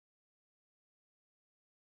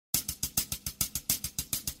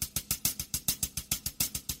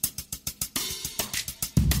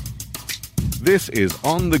This is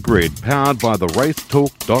On the Grid, powered by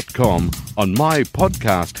theracetalk.com on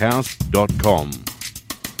mypodcasthouse.com.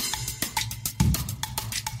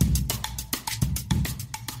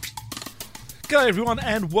 G'day everyone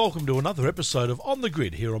and welcome to another episode of On the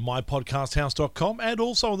Grid here on mypodcasthouse.com and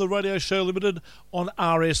also on the Radio Show Limited on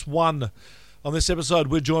RS1. On this episode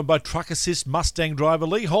we're joined by Truck Assist Mustang driver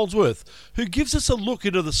Lee Holdsworth, who gives us a look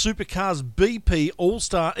into the Supercars BP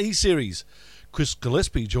All-Star E-Series. Chris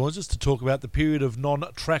Gillespie joins us to talk about the period of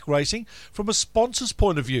non-track racing from a sponsor's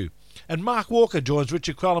point of view. And Mark Walker joins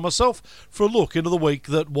Richard Crowell and myself for a look into the week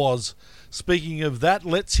that was. Speaking of that,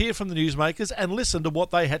 let's hear from the newsmakers and listen to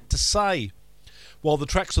what they had to say. While the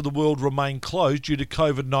tracks of the world remain closed due to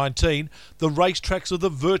COVID-19, the racetracks of the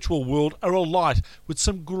virtual world are alight, with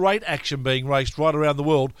some great action being raced right around the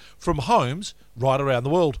world, from homes right around the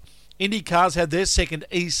world. IndyCars had their second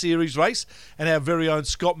E-Series race, and our very own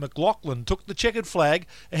Scott McLaughlin took the checkered flag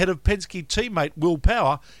ahead of Penske teammate Will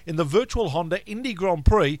Power in the virtual Honda Indy Grand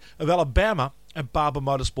Prix of Alabama at Barber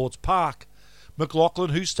Motorsports Park. McLaughlin,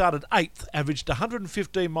 who started 8th, averaged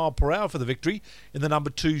 115 mile per hour for the victory in the number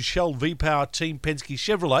 2 Shell V-Power Team Penske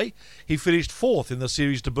Chevrolet. He finished 4th in the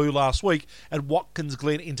series debut last week at Watkins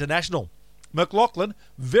Glen International. McLaughlin,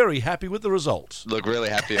 very happy with the results. Look, really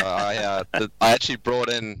happy. I actually brought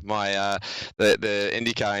in my the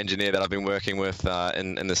IndyCar engineer that I've been working with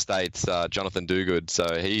in the States, Jonathan Duguid. So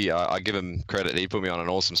I give him credit. He put me on an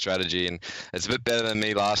awesome strategy, and it's a bit better than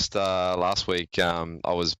me last week.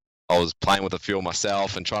 I was playing with the fuel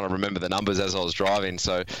myself and trying to remember the numbers as I was driving,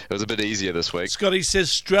 so it was a bit easier this week. Scotty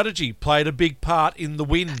says strategy played a big part in the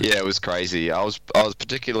win. Yeah, it was crazy. I was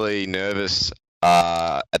particularly nervous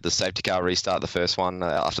at the safety car restart, the first one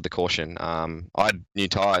after the caution. I had new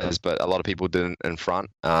tyres, but a lot of people didn't in front.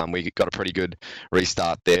 We got a pretty good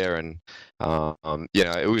restart there, and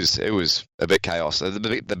it was a bit chaos.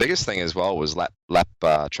 The biggest thing as well was lap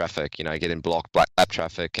traffic. Getting blocked lap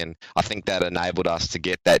traffic, and I think that enabled us to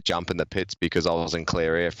get that jump in the pits because I was in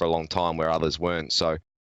clear air for a long time where others weren't. So.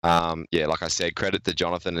 Like I said, credit to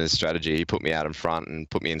Jonathan and his strategy. He put me out in front and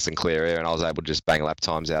put me in some clear air, and I was able to just bang lap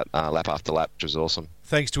times out lap after lap, which was awesome.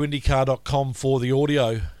 Thanks to IndyCar.com for the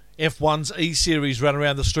audio. F1's E-Series ran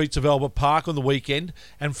around the streets of Albert Park on the weekend,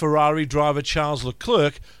 and Ferrari driver Charles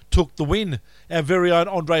Leclerc took the win. Our very own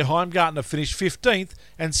Andre Heimgartner finished 15th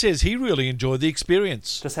and says he really enjoyed the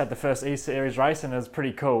experience. Just had the first E-Series race and it was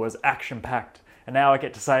pretty cool. It was action-packed. And now I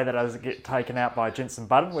get to say that I was get taken out by Jenson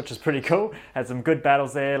Button, which is pretty cool. Had some good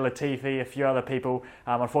battles there, Latifi, a few other people.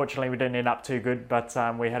 Unfortunately, we didn't end up too good, but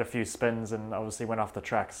we had a few spins and obviously went off the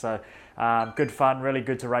track. So good fun, really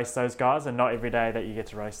good to race those guys, and not every day that you get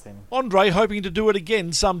to race them. Andre hoping to do it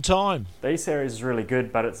again sometime. The E-Series is really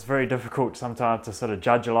good, but it's very difficult sometimes to sort of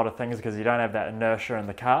judge a lot of things because you don't have that inertia in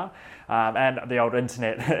the car. And the old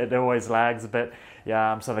internet, it always lags a bit.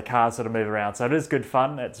 So the cars sort of move around. So it is good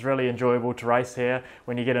fun. It's really enjoyable to race here.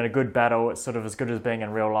 When you get in a good battle, it's sort of as good as being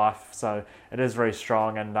in real life. So it is very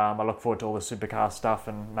strong, and I look forward to all the supercar stuff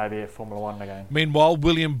and maybe at Formula 1 again. Meanwhile,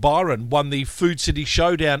 William Byron won the Food City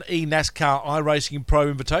Showdown eNASCAR iRacing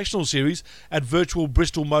Pro Invitational Series at virtual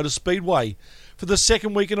Bristol Motor Speedway. For the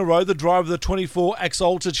second week in a row, the driver of the 24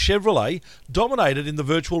 Exalted Chevrolet dominated in the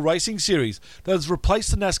virtual racing series that has replaced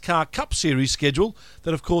the NASCAR Cup Series schedule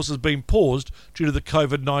that, of course, has been paused due to the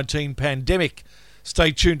COVID-19 pandemic.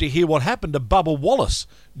 Stay tuned to hear what happened to Bubba Wallace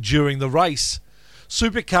during the race.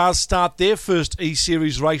 Supercars start their first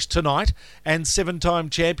E-Series race tonight, and seven-time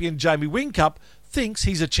champion Jamie Whincup thinks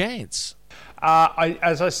he's a chance.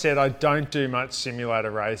 As I said, I don't do much simulator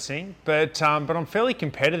racing, but I'm fairly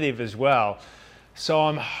competitive as well. So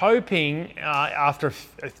I'm hoping after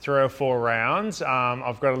 3 or 4 rounds,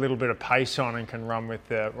 I've got a little bit of pace on and can run with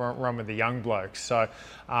the young blokes. So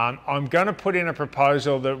I'm going to put in a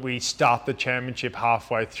proposal that we start the championship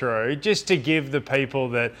halfway through, just to give the people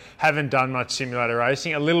that haven't done much simulator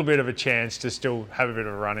racing a little bit of a chance to still have a bit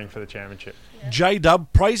of a running for the championship.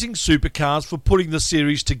 J-Dub praising Supercars for putting the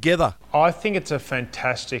series together. I think it's a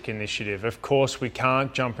fantastic initiative. Of course, we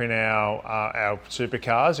can't jump in our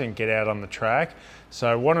supercars and get out on the track.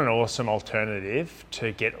 So what an awesome alternative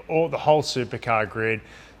to get the whole supercar grid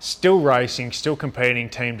still racing, still competing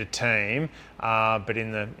team to team, but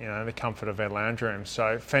in the comfort of our lounge room.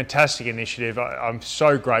 So fantastic initiative. I'm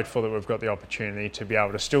so grateful that we've got the opportunity to be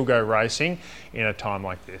able to still go racing in a time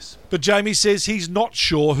like this. But Jamie says he's not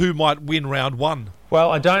sure who might win round one. Well,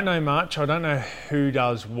 I don't know much. I don't know who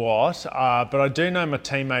does what, but I do know my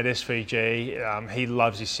teammate SVG. He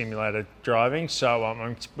loves his simulator driving,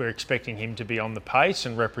 so we're expecting him to be on the pace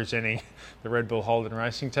and representing the Red Bull Holden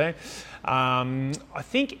Racing team. I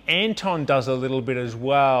think Anton does a little bit as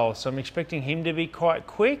well, so I'm expecting him to be quite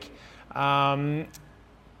quick.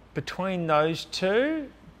 Between those two,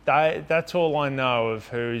 that's all I know of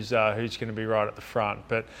who's going to be right at the front.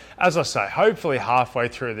 But as I say, hopefully halfway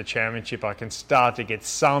through the championship, I can start to get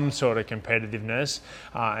some sort of competitiveness.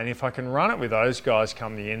 And if I can run it with those guys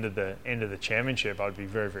come the end of the championship, I'd be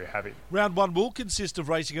very, very happy. Round 1 will consist of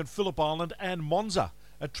racing at Phillip Island and Monza,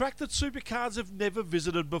 a track that supercars have never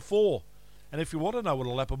visited before. And if you want to know what a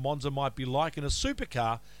lap of Monza might be like in a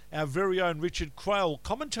supercar, our very own Richard Craill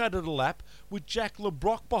commentated a lap with Jack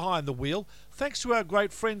LeBrock behind the wheel, thanks to our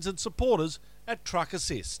great friends and supporters at Truck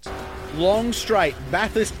Assist. Long straight,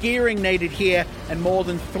 Bathurst gearing needed here, and more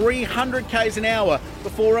than 300 k's an hour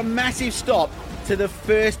before a massive stop to the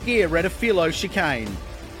first gear Retafilo chicane.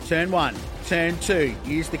 Turn 1, turn 2,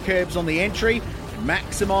 use the curbs on the entry,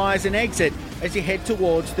 maximise an exit as you head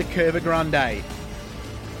towards the Curva Grande.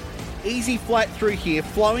 Easy flat through here,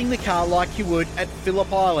 flowing the car like you would at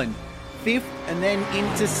Phillip Island. 5th and then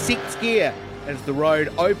into 6th gear as the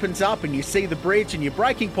road opens up and you see the bridge and your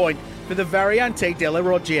braking point for the Variante della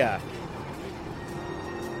Roggia.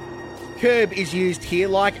 Curb is used here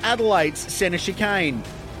like Adelaide's centre chicane.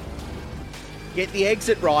 Get the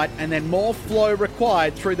exit right and then more flow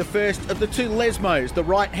required through the first of the 2 Lesmos, the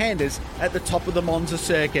right-handers at the top of the Monza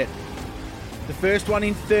circuit. The first one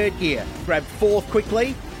in 3rd gear, grab 4th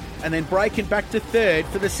quickly, and then braking back to 3rd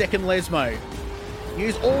for the second Lesmo.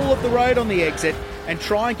 Use all of the road on the exit and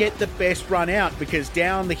try and get the best run out, because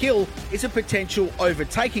down the hill is a potential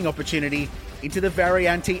overtaking opportunity into the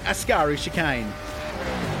Variante Ascari chicane.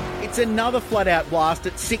 It's another flat-out blast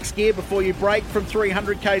at 6th gear before you brake from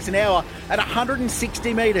 300 k's an hour at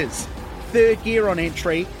 160 metres. 3rd gear on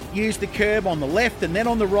entry, use the curb on the left and then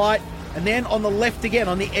on the right, and then on the left again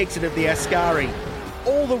on the exit of the Ascari.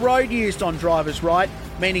 All the road used on driver's right,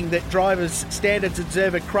 meaning that driver's standards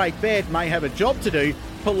observer Craig Baird may have a job to do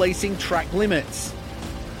policing track limits.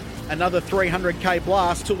 Another 300k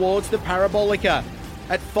blast towards the Parabolica.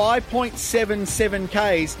 At 5.77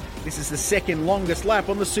 k's, this is the second longest lap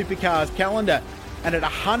on the supercars calendar. And at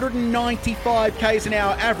 195 k's an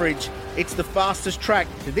hour average, it's the fastest track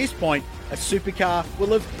to this point a supercar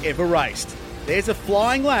will have ever raced. There's a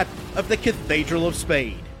flying lap of the Cathedral of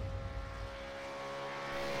Speed.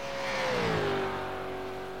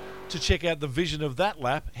 To check out the vision of that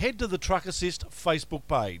lap, head to the Truck Assist Facebook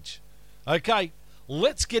page. Okay,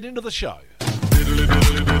 let's get into the show.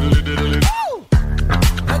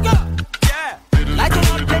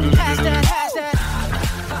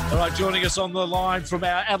 All right, joining us on the line from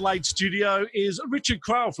our Adelaide studio is Richard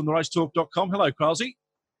Craill from the racetalk.com. Hello, Craill.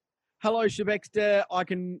 Hello, Shebexter. I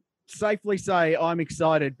can safely say I'm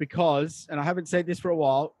excited because, and I haven't said this for a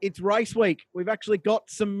while, it's race week. We've actually got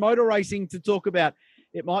some motor racing to talk about.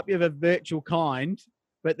 It might be of a virtual kind,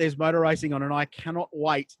 but there's motor racing on, and I cannot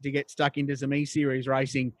wait to get stuck into some E-Series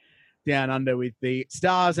racing down under with the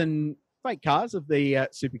stars and fake cars of the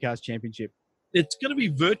Supercars Championship. It's going to be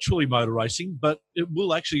virtually motor racing, but it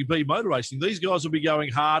will actually be motor racing. These guys will be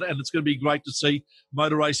going hard, and it's going to be great to see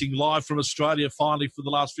motor racing live from Australia finally for the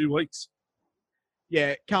last few weeks.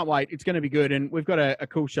 Yeah, can't wait. It's going to be good, and we've got a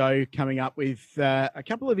cool show coming up with a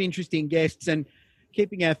couple of interesting guests, and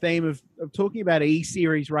keeping our theme of talking about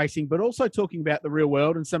E-Series racing, but also talking about the real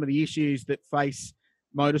world and some of the issues that face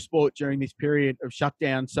motorsport during this period of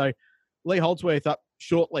shutdown. So Lee Holdsworth up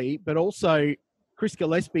shortly, but also Chris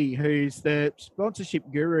Gillespie, who's the sponsorship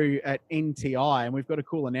guru at NTI, and we've got a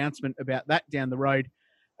cool announcement about that down the road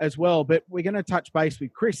as well. But we're going to touch base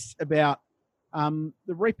with Chris about the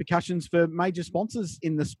repercussions for major sponsors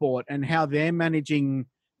in the sport and how they're managing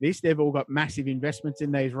this. They've all got massive investments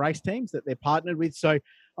in these race teams that they're partnered with. So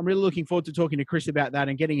I'm really looking forward to talking to Chris about that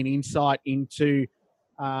and getting an insight into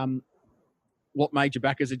what major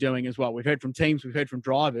backers are doing as well. We've heard from teams, we've heard from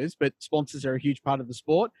drivers, but sponsors are a huge part of the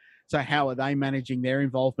sport. So how are they managing their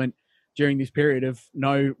involvement during this period of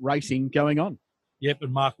no racing going on? Yep,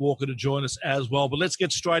 and Mark Walker to join us as well. But let's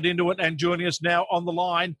get straight into it. And joining us now on the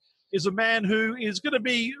line is a man who is going to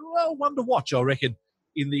be, well, one to watch, I reckon,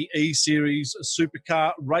 in the E-Series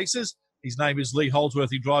supercar races. His name is Lee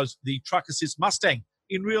Holdsworth. He drives the Truck Assist Mustang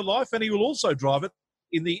in real life, and he will also drive it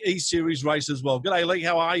in the E-Series race as well. G'day, Lee.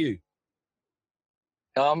 How are you?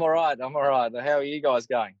 I'm all right. How are you guys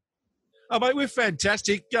going? Oh, mate, we're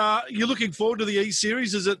fantastic. You're looking forward to the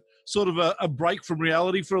E-Series? Is it sort of a break from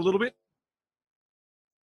reality for a little bit?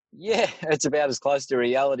 Yeah, it's about as close to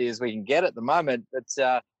reality as we can get at the moment.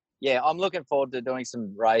 But, yeah, I'm looking forward to doing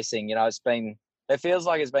some racing. You know, it feels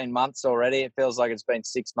like it's been months already. It feels like it's been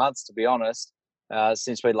 6 months, to be honest,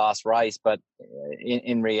 since we last raced. But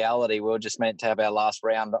in reality, we were just meant to have our last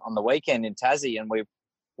round on the weekend in Tassie, and we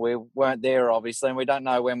we weren't there, obviously, and we don't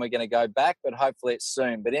know when we're going to go back, but hopefully it's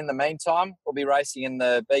soon. But in the meantime, we'll be racing in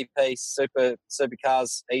the BP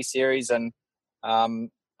Supercars E-Series. And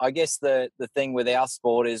I guess the thing with our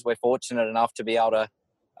sport is we're fortunate enough to be able to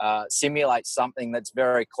simulate something that's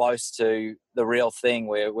very close to the real thing.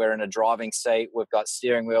 We're in a driving seat. We've got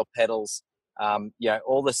steering wheel pedals.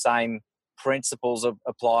 All the same principles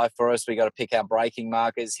apply for us. We got to pick our braking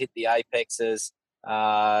markers, hit the apexes,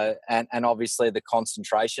 and obviously the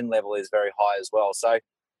concentration level is very high as well. So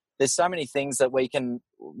there's so many things that we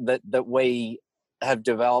have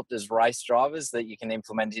developed as race drivers that you can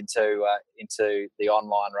implement into the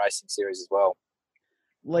online racing series as well.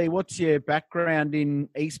 Lee, what's your background in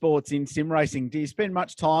esports, in sim racing? Do you spend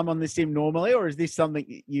much time on the sim normally, or is this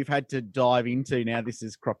something you've had to dive into now this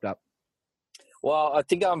has cropped up? Well, I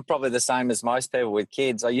think I'm probably the same as most people with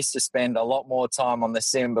kids. I used to spend a lot more time on the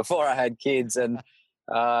sim before I had kids, and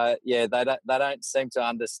they don't seem to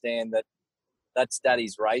understand that that's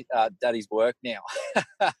daddy's work now.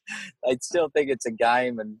 They still think it's a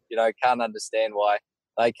game, and can't understand why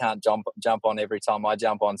they can't jump on every time I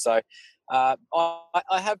jump on. So I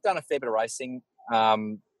have done a fair bit of racing.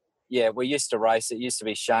 We used to race. It used to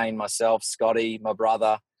be Shane, myself, Scotty, my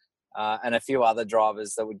brother, and a few other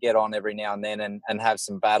drivers that would get on every now and then and have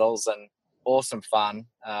some battles, and awesome fun.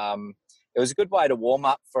 It was a good way to warm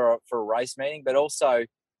up for a race meeting, but also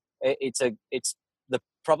it's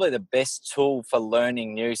probably the best tool for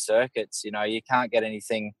learning new circuits. You can't get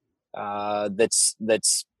anything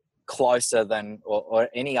that's closer than or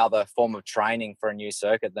any other form of training for a new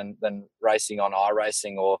circuit than racing on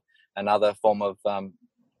iRacing or another form of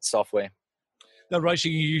software. That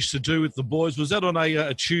racing you used to do with the boys, was that on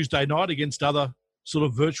a Tuesday night against other sort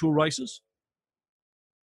of virtual races?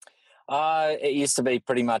 It used to be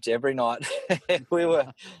pretty much every night.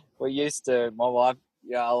 We used to, my wife,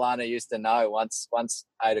 Alana used to know once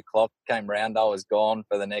 8 o'clock came round, I was gone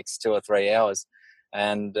for the next 2 or 3 hours.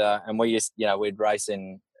 And we used, we'd race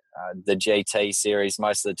in the GT series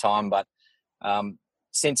most of the time. But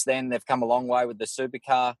since then, they've come a long way with the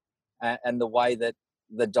supercar and the way that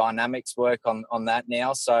the dynamics work on that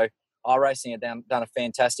now. So iRacing have done a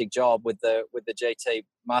fantastic job with the GT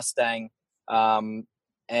Mustang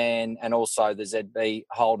and also the ZB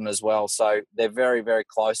Holden as well. So they're very, very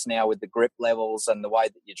close now with the grip levels and the way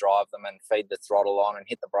that you drive them and feed the throttle on and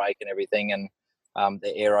hit the brake and everything, and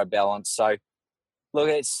the aero balance. So look,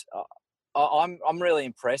 I'm really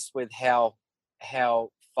impressed with how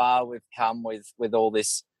far we've come with all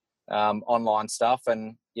this online stuff.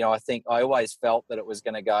 And I think I always felt that it was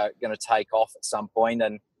going to take off at some point,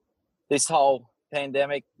 and this whole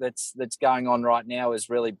pandemic that's going on right now has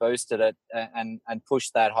really boosted it and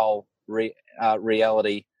pushed that whole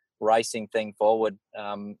reality racing thing forward.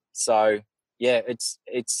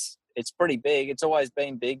 It's pretty big. It's always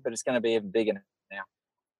been big, but it's going to be even bigger now.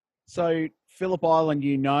 So Phillip Island,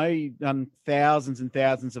 you've done thousands and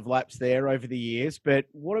thousands of laps there over the years, but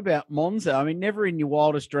what about Monza? I mean, never in your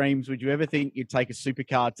wildest dreams would you ever think you'd take a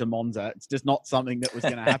supercar to Monza. It's just not something that was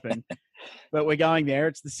going to happen. But we're going there.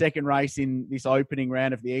 It's the second race in this opening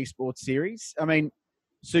round of the esports series. I mean,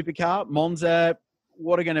 supercar, Monza,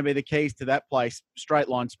 what are going to be the keys to that place? Straight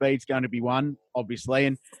line speed's going to be one, obviously.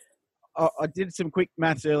 And I did some quick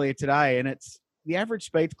maths earlier today, and it's the average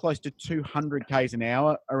speed's close to 200 k's an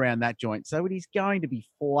hour around that joint. So it is going to be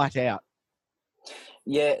flat out.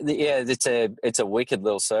 Yeah, it's a wicked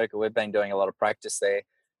little circuit. We've been doing a lot of practice there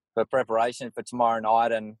for preparation for tomorrow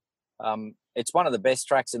night, and it's one of the best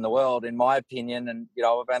tracks in the world, in my opinion. And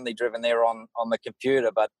I've only driven there on the computer,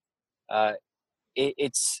 but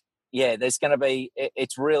it's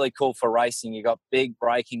really cool for racing. You got big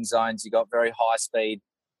braking zones, you got very high speed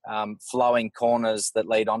flowing corners that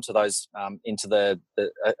lead onto those into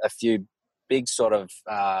a few big sort of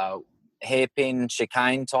hairpin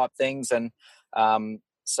chicane type things, and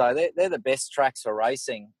so they're the best tracks for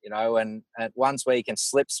racing, and ones where you can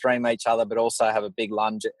slipstream each other but also have a big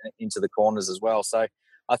lunge into the corners as well. So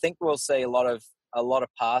I think we'll see a lot of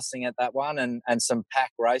passing at that one and some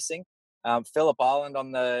pack racing. Phillip Island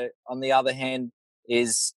on the other hand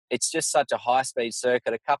it's just such a high speed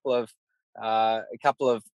circuit. A couple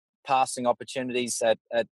of passing opportunities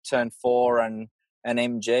at turn 4 and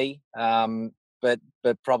MG, but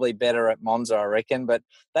probably better at Monza, I reckon. But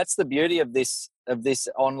that's the beauty of this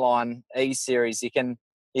online E-Series. You can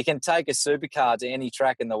take a supercar to any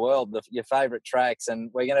track in the world, your favourite tracks,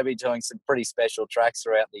 and we're going to be doing some pretty special tracks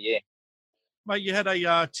throughout the year. Mate, you had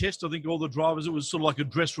a test, I think, all the drivers. It was sort of like a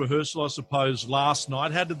dress rehearsal, I suppose, last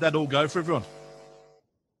night. How did that all go for everyone?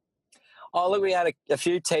 Oh, look, we had a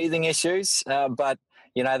few teething issues, but,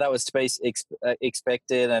 that was to be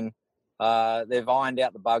expected. And they've ironed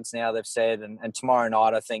out the bugs now, they've said, and tomorrow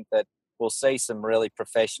night I think that we'll see some really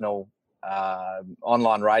professional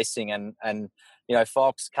online racing, and you know,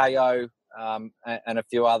 Fox, KO, and a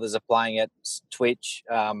few others are playing it. Twitch,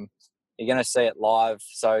 you're going to see it live,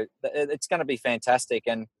 so it's going to be fantastic.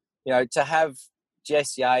 And you know, to have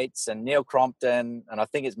Jess Yates and Neil Crompton, and I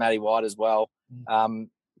think it's Matty White as well,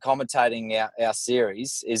 commentating our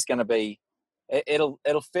series is going to be. It'll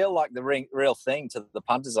feel like the real thing to the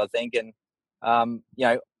punters, I think. And you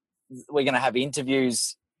know, we're going to have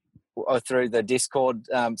interviews through the Discord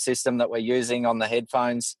system that we're using on the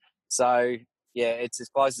headphones. So yeah, it's as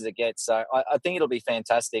close as it gets. So I think it'll be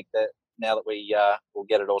fantastic that now that we'll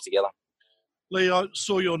get it all together. Lee, I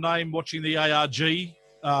saw your name watching the ARG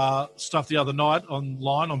stuff the other night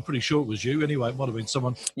online. I'm pretty sure it was you. Anyway, it might have been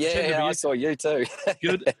someone. Yeah, I saw you too.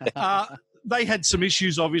 Good. They had some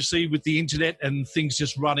issues, obviously, with the internet and things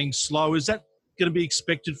just running slow. Is that going to be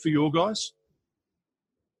expected for your guys?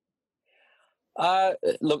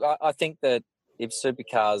 Look, I think that if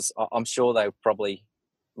Supercars, I'm sure they probably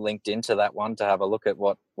linked into that one to have a look at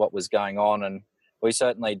what was going on, and we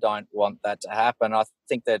certainly don't want that to happen. I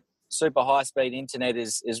think that super high-speed internet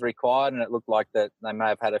is required, and it looked like that they may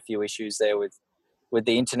have had a few issues there with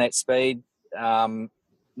the internet speed.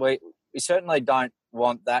 We certainly don't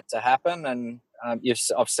want that to happen, and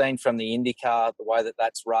I've seen from the IndyCar the way that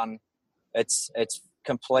that's run. It's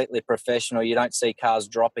completely professional. You don't see cars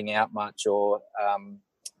dropping out much, or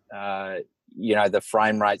you know, the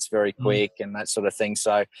frame rate's very quick and that sort of thing.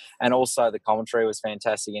 So, and also the commentary was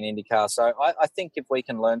fantastic in IndyCar. So I think if we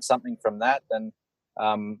can learn something from that, then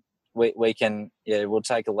we can, we'll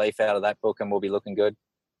take a leaf out of that book and we'll be looking good.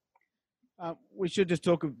 We should just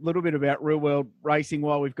talk a little bit about real world racing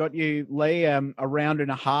while we've got you, Lee. A round and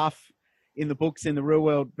a half in the books in the Real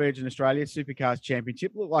World Virgin Australia Supercars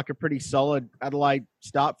Championship. Looked like a pretty solid Adelaide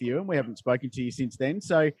start for you, and we haven't spoken to you since then.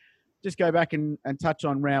 So just go back and touch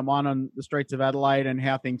on round one on the streets of Adelaide and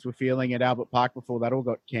how things were feeling at Albert Park before that all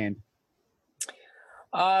got canned.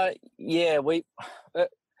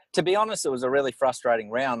 To be honest, it was a really frustrating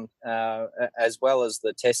round, as well as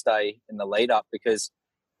the test day in the lead up,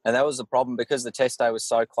 and that was the problem because the test day was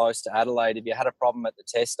so close to Adelaide. If you had a problem at the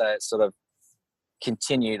test day, it sort of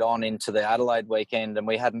continued on into the Adelaide weekend, and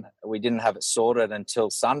we didn't have it sorted until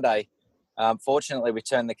Sunday. Fortunately, we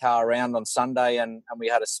turned the car around on Sunday and we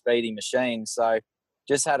had a speedy machine. So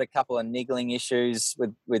just had a couple of niggling issues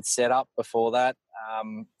with setup before that.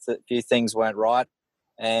 A few things weren't right,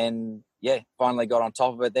 and finally got on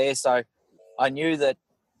top of it there. So I knew that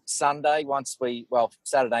Saturday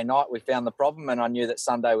night we found the problem, and I knew that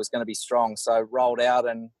Sunday was going to be strong. So rolled out,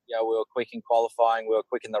 and we were quick in qualifying, we were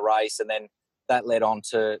quick in the race, and then that led on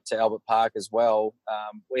to Albert Park as well.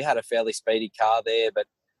 We had a fairly speedy car there, but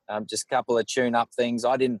just a couple of tune-up things.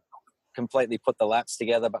 I didn't completely put the laps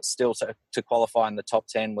together, but still to qualify in the top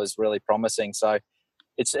 10 was really promising. So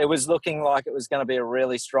it was looking like it was going to be a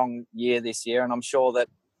really strong year this year, and I'm sure that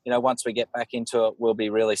once we get back into it, we'll be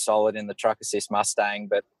really solid in the Truck Assist Mustang.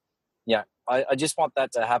 But I just want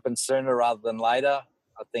that to happen sooner rather than later.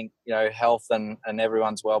 I think health and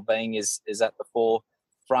everyone's well-being is at the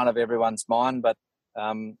forefront of everyone's mind. But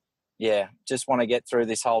just want to get through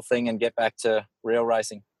this whole thing and get back to real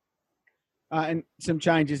racing. And some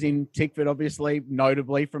changes in Tickford, obviously,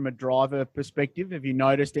 notably from a driver perspective. Have you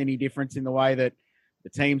noticed any difference in the way that the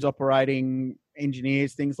team's operating,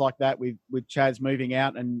 engineers, things like that, with Chaz moving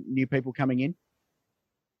out and new people coming in?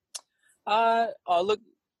 Look,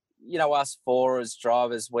 us four as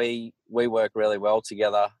drivers, we work really well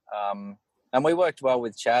together. And we worked well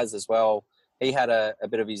with Chaz as well. He had a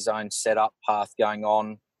bit of his own setup path going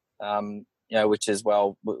on, which was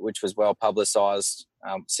well publicised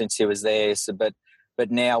since he was there. So, but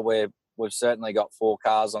now we've certainly got four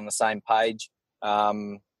cars on the same page,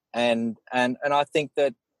 and I think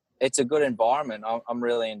that it's a good environment. I'm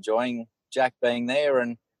really enjoying Jack being there,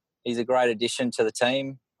 and he's a great addition to the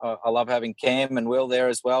team. I love having Cam and Will there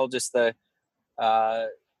as well. Just I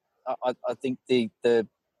think the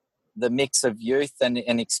mix of youth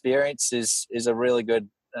and experience is a really good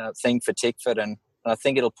thing for Tickford, and I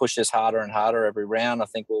think it'll push us harder and harder every round. I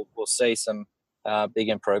think we'll see some big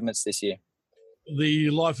improvements this year. The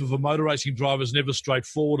life of a motor racing driver is never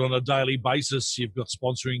straightforward on a daily basis. You've got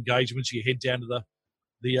sponsor engagements. You head down to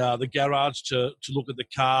the garage to look at the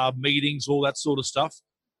car, meetings, all that sort of stuff.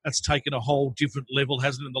 That's taken a whole different level,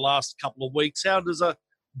 hasn't it, in the last couple of weeks? How does a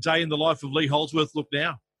day in the life of Lee Holdsworth look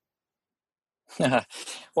now?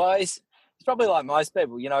 Well, it's probably like most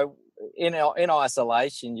people. In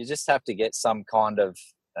isolation, you just have to get some kind of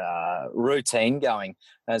routine going.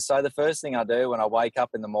 And so the first thing I do when I wake up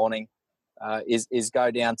in the morning, is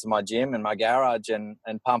go down to my gym and my garage and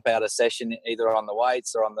pump out a session either on the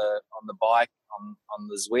weights or on the bike on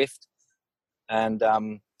the Zwift, and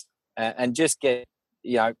just get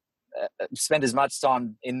spend as much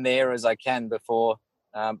time in there as I can before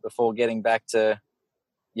getting back to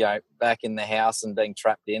back in the house and being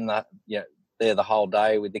trapped in there the whole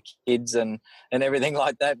day with the kids and everything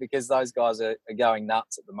like that, because those guys are going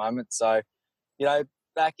nuts at the moment. So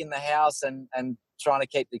back in the house and trying to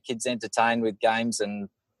keep the kids entertained with games and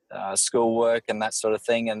schoolwork and that sort of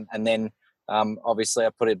thing, and then obviously I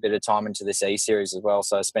put a bit of time into this E-Series as well,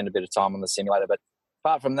 so I spend a bit of time on the simulator. But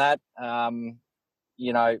apart from that,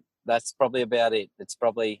 that's probably about it. It's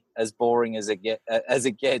probably as boring as it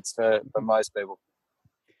gets for most people.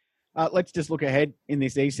 Let's just look ahead in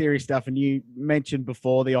this E-Series stuff. And you mentioned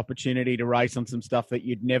before the opportunity to race on some stuff that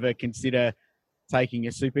you'd never consider taking a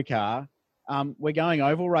supercar. We're going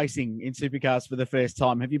oval racing in supercars for the first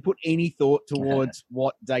time. Have you put any thought towards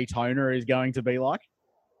what Daytona is going to be like?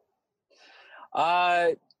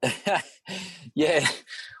 Yeah,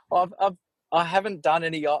 I haven't done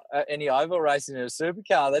any oval racing in a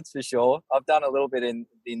supercar, that's for sure. I've done a little bit in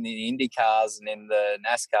the Indy cars and in the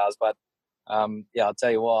NASCARs, but I'll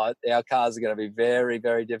tell you what, our cars are going to be very,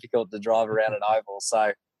 very difficult to drive around an oval.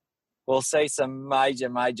 So we'll see some major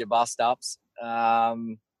bust-ups. I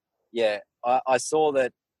saw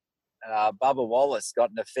that Bubba Wallace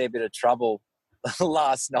got in a fair bit of trouble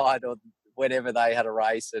last night or whenever they had a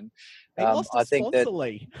race. And I think that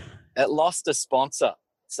it lost a sponsor.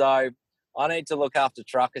 So I need to look after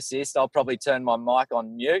Truck Assist. I'll probably turn my mic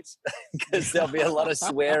on mute because there'll be a lot of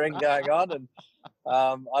swearing going on. And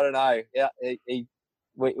I don't know. Yeah,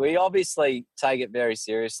 we obviously take it very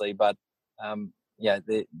seriously, but he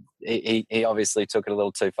obviously took it a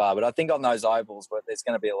little too far. But I think on those ovals, there's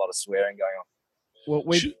going to be a lot of swearing going on.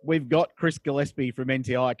 Well, we've got Chris Gillespie from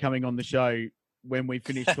NTI coming on the show when we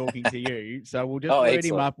finish talking to you, so we'll just read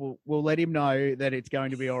him up. We'll let him know that it's going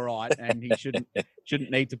to be all right, and he shouldn't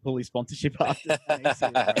need to pull his sponsorship after.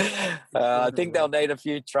 I think they'll need a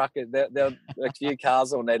few a few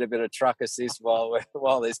cars will need a bit of truck assist while they're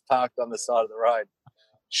parked on the side of the road.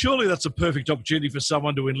 Surely that's a perfect opportunity for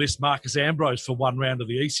someone to enlist Marcus Ambrose for one round of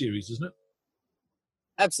the E-Series, isn't it?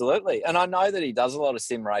 Absolutely, and I know that he does a lot of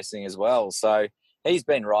sim racing as well, so he's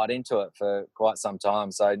been right into it for quite some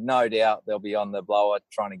time. So no doubt they'll be on the blower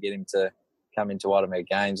trying to get him to come into one of their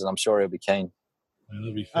games, and I'm sure he'll be keen. Yeah,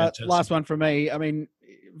 that'll be fantastic. Last one from me. I mean,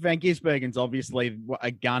 Van Gisbergen's obviously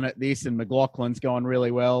a gun at this, and McLaughlin's gone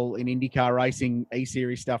really well in IndyCar racing,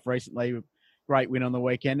 E-Series stuff recently. Great win on the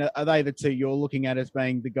weekend. Are they the two you're looking at as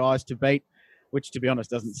being the guys to beat, which, to be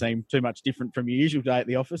honest, doesn't seem too much different from your usual day at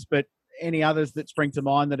the office, but any others that spring to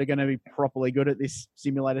mind that are going to be properly good at this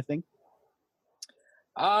simulator thing?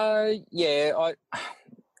 I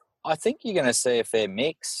think you're going to see a fair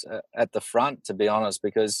mix at the front, to be honest,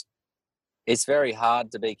 because it's very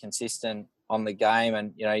hard to be consistent on the game,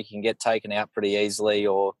 and you can get taken out pretty easily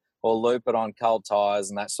or loop it on cold tyres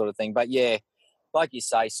and that sort of thing. But yeah, like you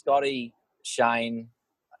say, Scotty, Shane,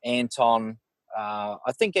 Anton,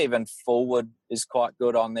 I think even Forward is quite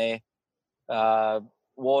good on there.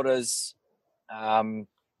 Waters,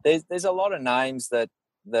 there's a lot of names that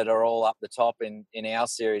are all up the top in our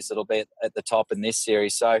series that'll be at the top in this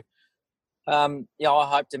series. So, I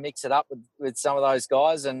hope to mix it up with some of those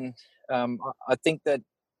guys. And I think that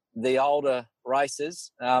the older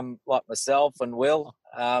racers, like myself and Will,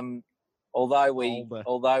 although we're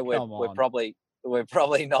probably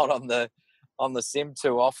not on the sim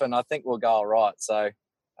too often, I think we'll go all right. So,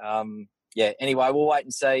 anyway, we'll wait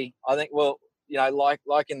and see. I think we'll,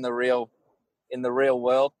 like in the real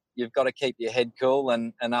world, you've got to keep your head cool,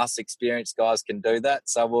 and us experienced guys can do that.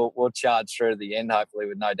 So we'll charge through to the end, hopefully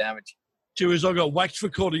with no damage. Cheers, I got waxed for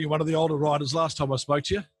calling you one of the older riders last time I spoke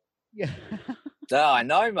to you. Yeah. No, I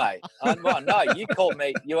know, mate. No,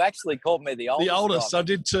 you actually called me the oldest. The oldest, I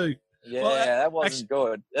did too. Yeah, that wasn't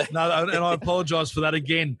good. No, and I apologise for that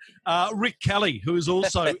again. Rick Kelly, who is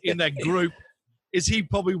also in that group, is he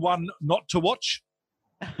probably one not to watch?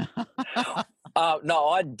 No,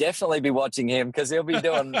 I'd definitely be watching him because he'll be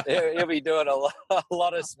doing a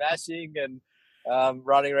lot of smashing and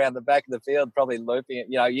running around the back of the field, probably looping it.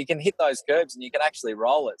 You can hit those curbs and you can actually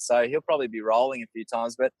roll it. So he'll probably be rolling a few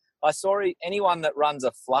times. But I saw anyone that runs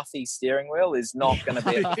a fluffy steering wheel is not going to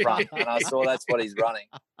be at the front, and I saw that's what he's running.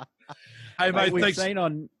 Hey, mate, we've thanks. Seen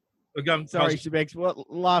on. Sorry, Shebex.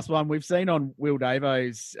 Last one we've seen on Will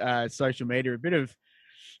Davo's social media a bit of.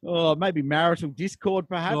 Maybe marital discord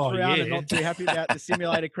perhaps around and not too happy about the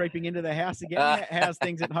simulator creeping into the house again. How's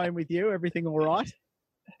things at home with you? Everything all right?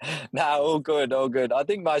 No, all good, all good. I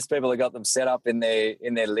think most people have got them set up in their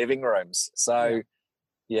living rooms. So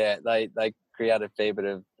yeah, they create a fair bit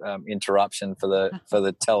of interruption for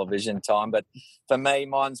the television time. But for me,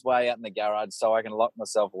 mine's way out in the garage, so I can lock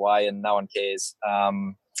myself away and no one cares.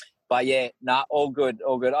 But yeah, all good,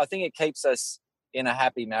 all good. I think it keeps us in a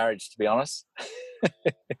happy marriage, to be honest.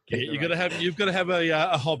 Yeah, you've got to have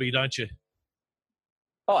a hobby, don't you?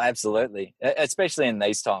 Oh, absolutely. Especially in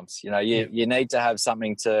these times, you need to have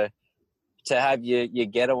something to have your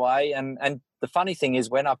getaway. And the funny thing is,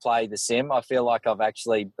 when I play the sim, I feel like I've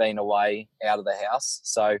actually been away out of the house.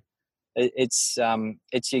 So it's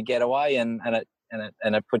your getaway, and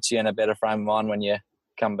it puts you in a better frame of mind when you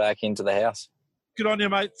come back into the house. Good on you,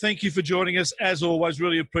 mate. Thank you for joining us. As always,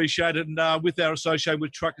 really appreciate it. And with our association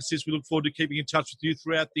with Truck Assist, we look forward to keeping in touch with you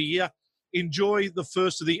throughout the year. Enjoy the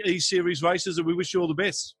first of the E-Series races, and we wish you all the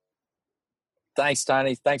best. Thanks,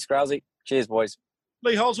 Tony. Thanks, Grousey. Cheers, boys.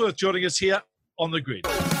 Lee Holsworth joining us here on The Grid.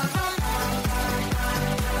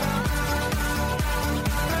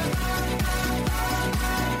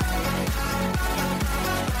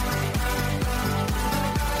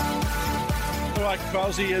 All right,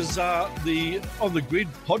 Krause, as the On The Grid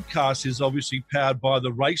podcast is obviously powered by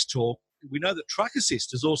the Race Talk, we know that Truck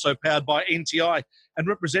Assist is also powered by NTI, and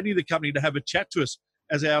representing the company to have a chat to us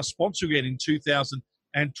as our sponsor again in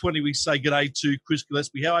 2020, we say g'day to Chris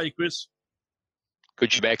Gillespie. How are you, Chris?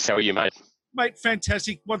 Good, Bex. How are you, mate? Mate,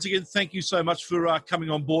 fantastic. Once again, thank you so much for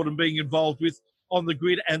coming on board and being involved with On The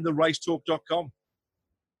Grid and the racetalk.com.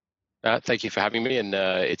 Thank you for having me, and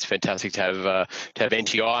it's fantastic to have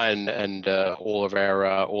NTI and all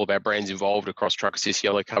of our brands involved across Truck Assist,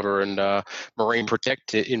 Yellow Cover, and Marine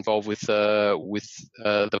Protect involved with the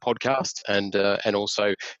podcast, and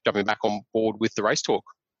also jumping back on board with the Race Talk.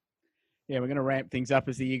 Yeah, we're going to ramp things up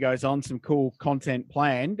as the year goes on. Some cool content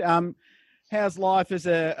planned. How's life as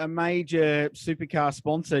a major supercar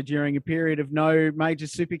sponsor during a period of no major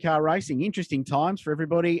supercar racing? Interesting times for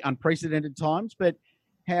everybody, unprecedented times, but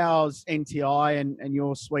how's NTI and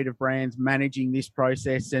your suite of brands managing this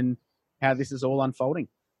process and how this is all unfolding?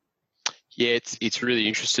 Yeah, it's really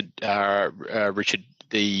interesting, Richard.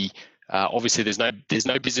 Obviously there's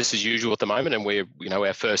no business as usual at the moment, and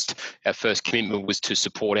our first commitment was to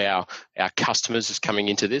support our customers as coming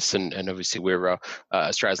into this, and obviously we're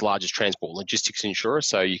Australia's largest transport logistics insurer,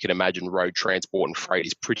 so you can imagine road transport and freight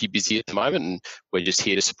is pretty busy at the moment, and we're just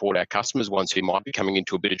here to support our customers, ones who might be coming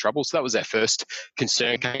into a bit of trouble. So that was our first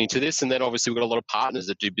concern coming into this, and then obviously we've got a lot of partners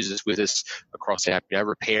that do business with us across our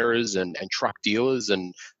repairers and truck dealers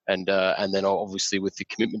and then obviously with the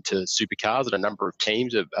commitment to supercars and a number of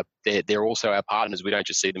teams, they're also our partners. We don't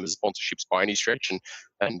just see them as sponsorships by any stretch,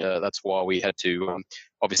 and that's why we had to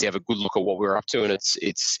obviously have a good look at what we're up to. And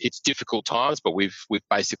it's difficult times, but we've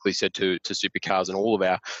basically said to supercars and all of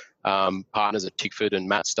our partners at Tickford and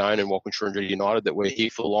Matt Stone and Walkinshaw and United that we're here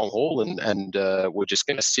for the long haul, and we're just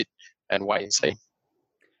going to sit and wait and see.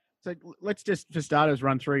 So let's just, for starters,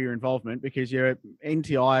 run through your involvement, because your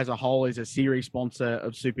NTI as a whole is a series sponsor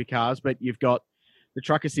of supercars, but you've got the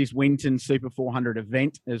Truck Assist Winton Super 400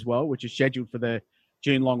 event as well, which is scheduled for the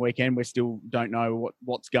June long weekend. We still don't know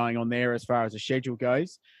what's going on there as far as the schedule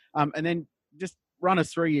goes. And then just run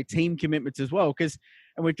us through your team commitments as well, because,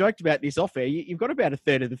 and we've joked about this off air, you've got about a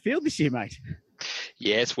third of the field this year, mate.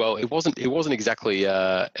 Yes, well, it wasn't exactly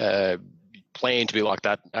planned to be like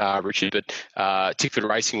that, Richard, but Tickford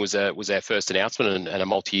Racing was our first announcement, and a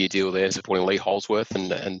multi-year deal there supporting Lee Holsworth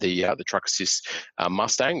and the Truck Assist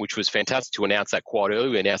Mustang, which was fantastic to announce that quite early.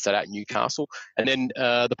 We announced that at Newcastle, and then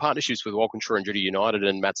the partnerships with Walkinshaw and Judy United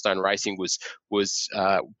and Matt Stone Racing was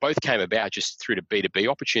both came about just through to B2B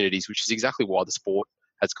opportunities, which is exactly why the sport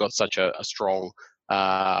has got such a strong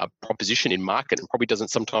proposition in market, and probably doesn't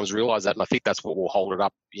sometimes realise that. And I think that's what will hold it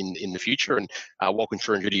up in the future. And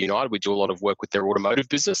Walkinshaw and Judy United, we do a lot of work with their automotive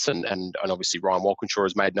business, and obviously Ryan Walkinshaw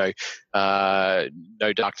has made no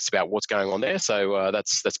darkness about what's going on there. So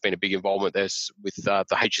that's been a big involvement there with the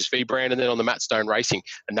HSV brand, and then on the Matt Stone Racing,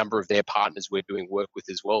 a number of their partners we're doing work with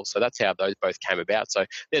as well. So that's how those both came about. So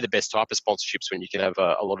they're the best type of sponsorships when you can have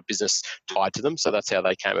a lot of business tied to them. So that's how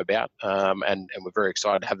they came about, and we're very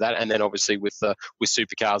excited to have that. And then obviously with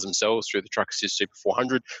supercars themselves through the Truck Assist Super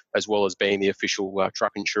 400, as well as being the official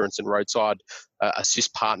truck insurance and roadside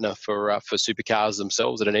assist partner for supercars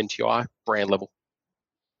themselves at an NTI brand level.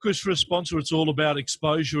 Chris, for a sponsor, it's all about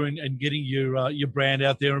exposure and getting your brand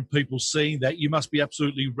out there and people seeing that. You must be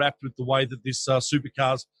absolutely wrapped with the way that this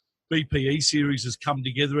Supercars BPE series has come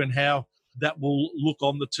together and how that will look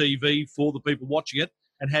on the TV for the people watching it,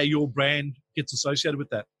 and how your brand gets associated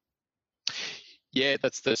with that. Yeah,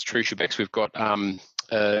 that's true, Shebex. We've got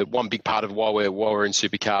one big part of why we're in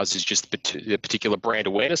supercars is just the particular brand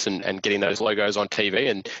awareness and getting those logos on TV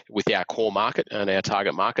and with our core market and our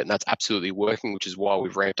target market, and that's absolutely working, which is why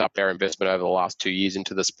we've ramped up our investment over the last 2 years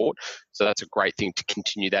into the sport. So that's a great thing to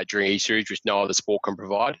continue that during E-Series, which no other sport can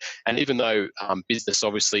provide. And even though business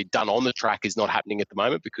obviously done on the track is not happening at the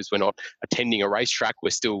moment because we're not attending a racetrack, we're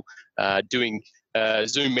still doing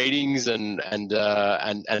Zoom meetings and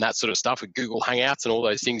that sort of stuff with Google Hangouts and all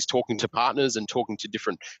those things, talking to partners and talking to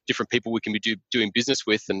different people we can be doing business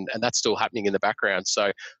with, and that's still happening in the background.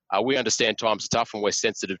 So we understand times are tough and we're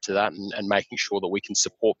sensitive to that and making sure that we can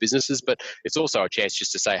support businesses, but it's also a chance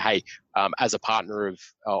just to say, hey, as a partner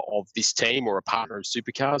of this team or a partner of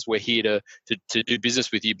Supercars, we're here to do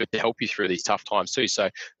business with you, but to help you through these tough times too. So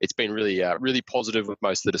it's been really positive with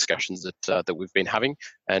most of the discussions that we've been having,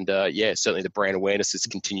 and certainly the brand awareness has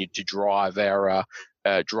continued to drive our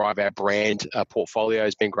brand portfolio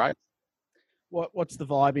has been great. What's the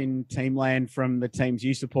vibe in Teamland from the teams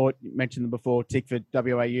you support? You mentioned them before, Tickford,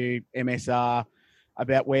 WAU, MSR,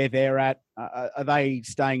 about where they're at. Are they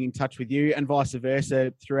staying in touch with you, and vice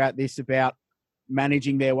versa throughout this, about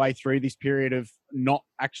managing their way through this period of not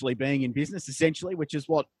actually being in business, essentially, which is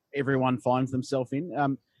what everyone finds themselves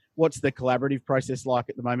in? What's the collaborative process like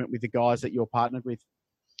at the moment with the guys that you're partnered with?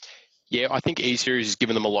 Yeah, I think E-Series has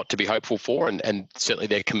given them a lot to be hopeful for, and certainly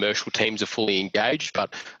their commercial teams are fully engaged.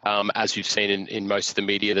 But as you've seen in most of the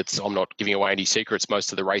media, I'm not giving away any secrets,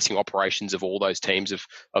 most of the racing operations of all those teams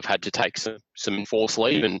have had to take some enforced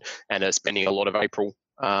leave and are spending a lot of April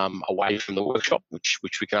away from the workshop, which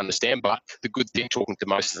we can understand. But the good thing, talking to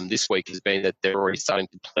most of them this week, has been that they're already starting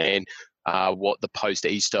to plan what the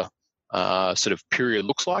post-Easter sort of period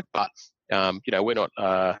looks like. But we're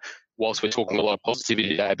not. Whilst we're talking a lot of positivity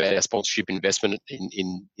today about our sponsorship investment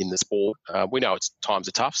in the sport, we know times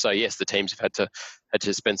are tough. So yes, the teams have had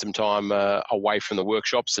to spend some time away from the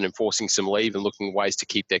workshops and enforcing some leave and looking at ways to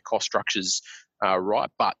keep their cost structures right.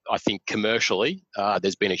 But I think commercially,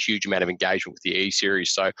 there's been a huge amount of engagement with the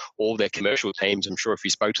E-Series. So all their commercial teams, I'm sure if you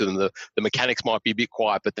spoke to them, the mechanics might be a bit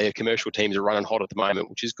quiet, but their commercial teams are running hot at the moment,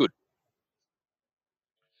 which is good.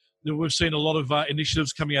 We've seen a lot of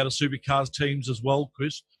initiatives coming out of supercars teams as well,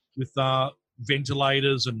 Chris, with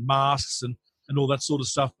ventilators and masks and all that sort of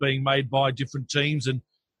stuff being made by different teams, and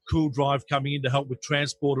Cool Drive coming in to help with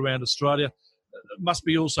transport around Australia. Must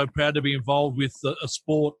be also proud to be involved with a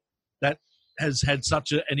sport that has had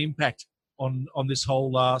such an impact on this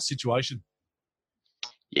whole situation.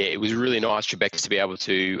 Yeah, it was really nice, Trebek, to be able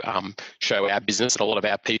to show our business. And a lot of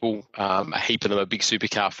our people, a heap of them are big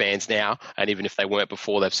supercar fans now. And even if they weren't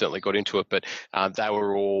before, they've certainly got into it. But our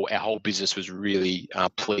whole business was really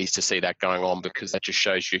pleased to see that going on, because that just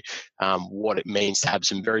shows you what it means to have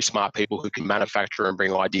some very smart people who can manufacture and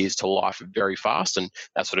bring ideas to life very fast. And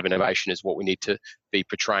that sort of innovation is what we need to be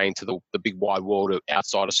portraying to the big wide world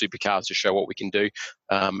outside of supercars to show what we can do.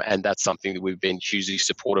 And that's something that we've been hugely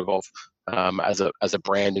supportive of as a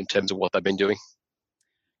brand in terms of what they've been doing.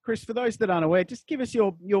 Chris, for those that aren't aware, just give us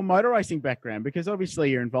your motor racing background, because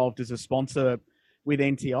obviously you're involved as a sponsor with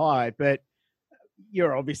NTI, but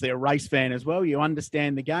you're obviously a race fan as well. You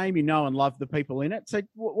understand the game, you know and love the people in it. So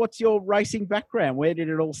what's your racing background? Where did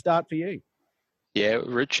it all start for you? Yeah,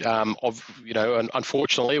 Rich.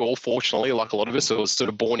 Unfortunately, or fortunately, like a lot of us, I was sort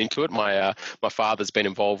of born into it. My father's been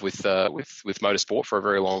involved with motorsport for a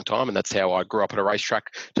very long time, and that's how I grew up at a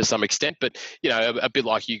racetrack to some extent. But a bit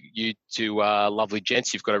like you two lovely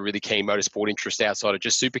gents, you've got a really keen motorsport interest outside of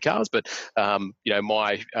just supercars. But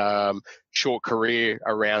my short career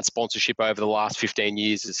around sponsorship over the last 15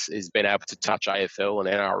 years has been able to touch AFL and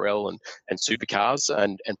NRL and supercars,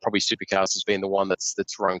 and probably supercars has been the one that's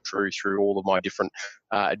rung true through all of my different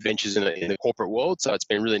adventures in the corporate world. So it's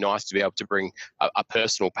been really nice to be able to bring a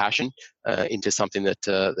personal passion into something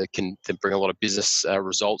that can bring a lot of business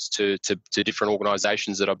results to different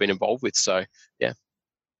organisations that I've been involved with. So yeah.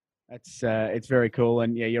 It's very cool.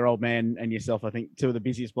 And yeah, your old man and yourself, I think, two of the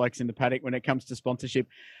busiest blokes in the paddock when it comes to sponsorship.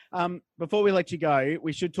 Before we let you go,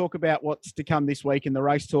 we should talk about what's to come this week, and the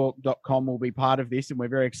racetalk.com will be part of this, and we're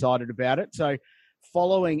very excited about it. So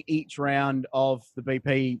following each round of the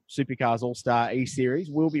BP Supercars All-Star E-Series,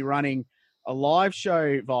 we'll be running a live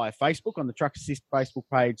show via Facebook on the Truck Assist Facebook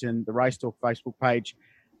page and the Racetalk Facebook page,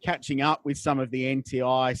 catching up with some of the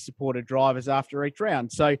NTI supported drivers after each round.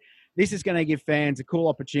 So this is going to give fans a cool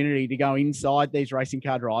opportunity to go inside these racing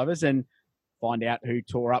car drivers and find out who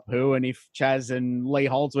tore up who. And if Chaz and Lee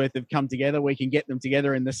Holdsworth have come together, we can get them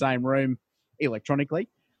together in the same room electronically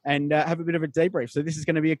and have a bit of a debrief. So this is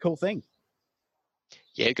going to be a cool thing.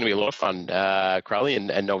 Yeah, it's going to be a lot of fun, Crowley,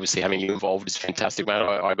 and obviously having you involved is fantastic, mate.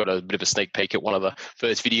 I got a bit of a sneak peek at one of the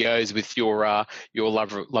first videos with your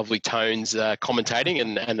lovely tones commentating,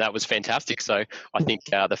 and that was fantastic. So I think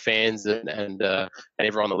the fans and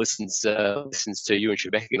everyone that listens to you and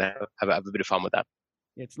Shebeck are going to have a bit of fun with that.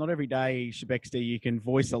 Yeah, it's not every day, Shebexter, you can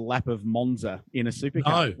voice a lap of Monza in a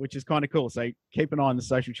supercar, which is kind of cool. So keep an eye on the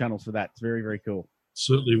social channels for that. It's very, very cool.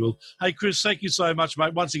 Certainly will. Hey, Chris, thank you so much,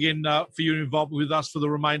 mate, once again for your involvement with us for the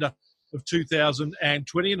remainder of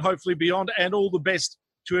 2020 and hopefully beyond, and all the best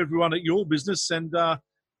to everyone at your business, and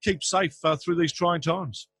keep safe through these trying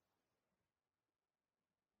times.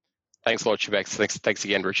 Thanks a lot, Shebex. Thanks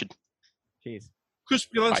again, Richard. Cheers. Chris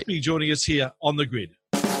Gillespie joining us here on The Grid.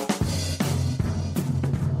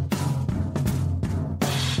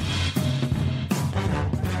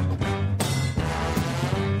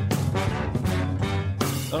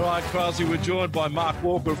 All right, Krause, we're joined by Mark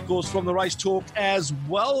Walker, of course, from the Race Talk as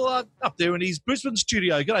well, up there in his Brisbane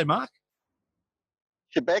studio. G'day, Mark.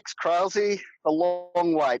 Shebex, Krause, the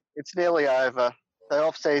long wait. It's nearly over. The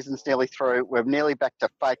off-season's nearly through. We're nearly back to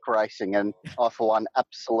fake racing, and I, for one,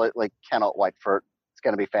 absolutely cannot wait for it. It's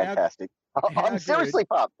going to be fantastic. I'm seriously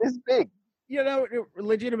pumped. This is big. You know,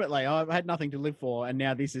 legitimately, I've had nothing to live for, and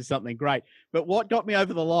now this is something great. But what got me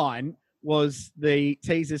over the line was the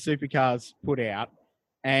teaser Supercars put out.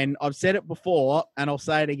 And I've said it before, and I'll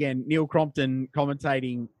say it again. Neil Crompton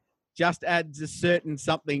commentating just adds a certain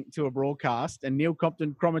something to a broadcast. And Neil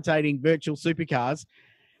Crompton commentating virtual supercars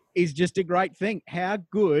is just a great thing. How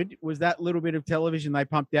good was that little bit of television they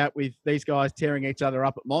pumped out with these guys tearing each other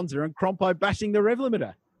up at Monza and Crompo bashing the rev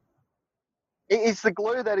limiter? It's the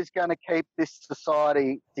glue that is going to keep this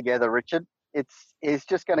society together, Richard. It's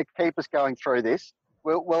just going to keep us going through this.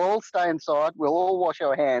 We'll all stay inside. We'll all wash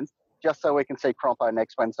our hands, just so we can see Crompo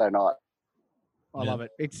next Wednesday night. I love it.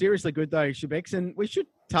 It's seriously good, though, Shebex. And we should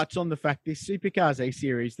touch on the fact this Supercars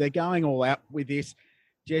E-Series, they're going all out with this.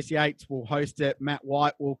 Jesse Yates will host it. Matt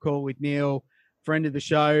White will call with Neil, friend of the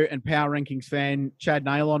show and Power Rankings fan. Chad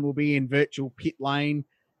Nailon will be in virtual pit lane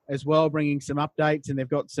as well, bringing some updates. And they've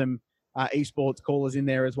got some esports callers in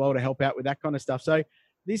there as well to help out with that kind of stuff. So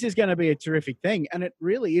this is going to be a terrific thing. And it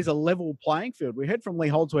really is a level playing field. We heard from Lee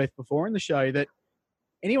Holdsworth before in the show that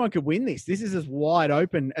anyone could win this. This is as wide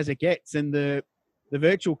open as it gets. And the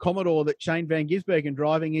virtual Commodore that Shane Van Gisbergen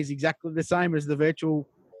driving is exactly the same as the virtual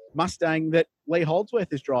Mustang that Lee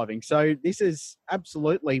Holdsworth is driving. So this is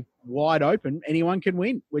absolutely wide open. Anyone can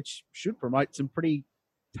win, which should promote some pretty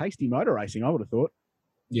tasty motor racing, I would have thought.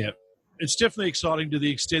 Yeah, it's definitely exciting to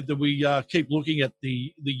the extent that we keep looking at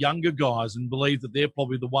the younger guys and believe that they're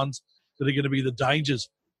probably the ones that are going to be the dangers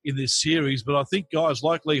in this series. But I think guys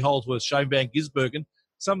like Lee Holdsworth, Shane Van Gisbergen,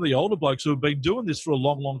 some of the older blokes who have been doing this for a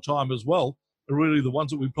long, long time as well are really the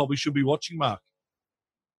ones that we probably should be watching, Mark.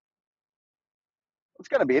 It's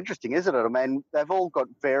going to be interesting, isn't it? I mean, they've all got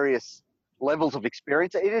various levels of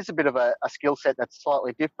experience. It is a bit of a skill set that's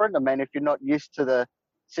slightly different. I mean, if you're not used to the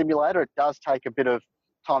simulator, it does take a bit of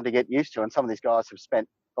time to get used to. And some of these guys have spent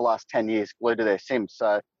the last 10 years glued to their sims.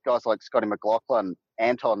 So guys like Scotty McLaughlin,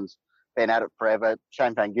 Anton's been at it forever,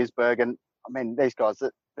 Shane Van Gisbergen. I mean, these guys,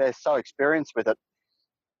 they're so experienced with it.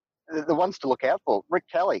 The ones to look out for, Rick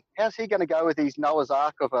Kelly. How's he going to go with his Noah's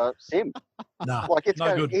Ark of a sim? He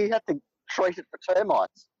had to treat it for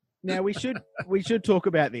termites. Now we should talk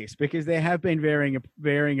about this because there have been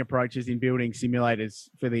varying approaches in building simulators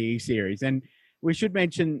for the E-Series, and we should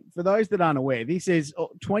mention for those that aren't aware, this is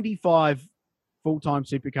 25 full-time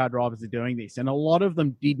supercar drivers are doing this, and a lot of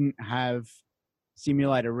them didn't have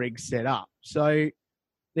simulator rigs set up. So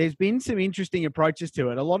there's been some interesting approaches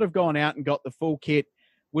to it. A lot have gone out and got the full kit.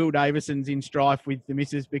 Will Davison's in strife with the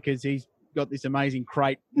missus because he's got this amazing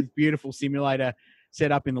crate, this beautiful simulator set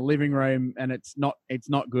up in the living room, and it's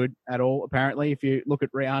not good at all, apparently, if you look at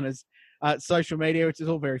Rihanna's social media, which is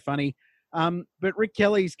all very funny. But Rick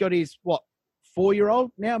Kelly's got his,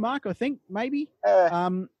 4-year-old now, Mark, I think, maybe?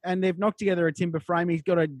 And they've knocked together a timber frame. He's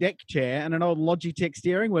got a deck chair and an old Logitech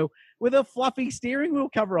steering wheel with a fluffy steering wheel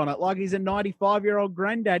cover on it, like he's a 95-year-old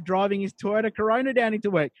granddad driving his Toyota Corona down into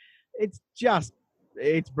work.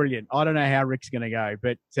 It's brilliant. I don't know how Rick's going to go,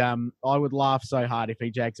 but I would laugh so hard if he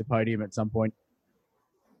jags a podium at some point.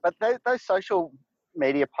 But those social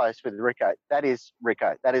media posts with Rico, that is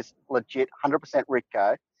Rico. That is legit 100%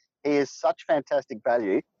 Rico. He is such fantastic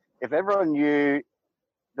value. If everyone knew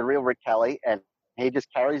the real Rick Kelly and he just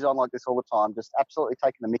carries on like this all the time, just absolutely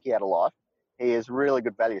taking the mickey out of life, he is really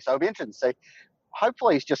good value. So it'll be interesting to see.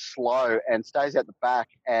 Hopefully he's just slow and stays at the back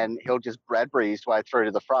and he'll just Bradbury his way through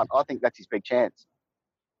to the front. I think that's his big chance.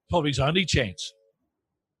 Probably his only chance.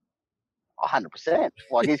 100%.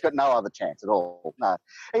 Like, he's got no other chance at all. No.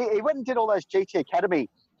 He went and did all those GT Academy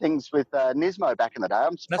things with Nismo back in the day.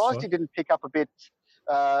 I'm surprised right. he didn't pick up a bit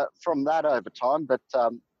from that over time. But,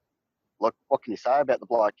 look, what can you say about the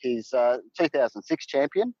bloke? He's 2006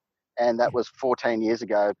 champion, and that was 14 years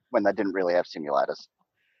ago when they didn't really have simulators.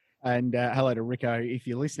 And hello to Rico if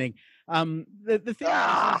you're listening. The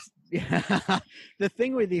thing the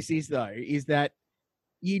thing with this is though is that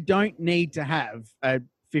you don't need to have a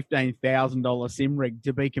 $15,000 sim rig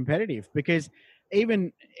to be competitive, because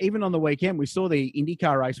even on the weekend we saw the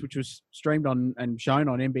IndyCar race, which was streamed on and shown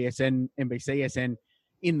on NBCSN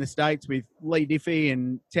in the States, with Lee Diffie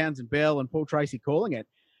and Townsend Bell and Paul Tracy calling it.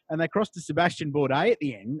 And they crossed to Sebastian Bourdais at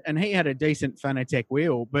the end, and he had a decent Fanatec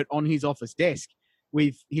wheel, but on his office desk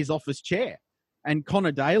with his office chair. And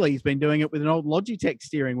Connor Daly's been doing it with an old Logitech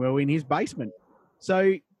steering wheel in his basement.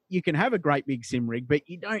 So you can have a great big sim rig, but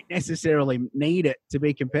you don't necessarily need it to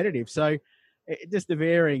be competitive. So just the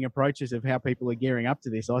varying approaches of how people are gearing up to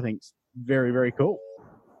this, I think, is very, very cool.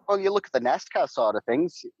 Well, you look at the NASCAR side of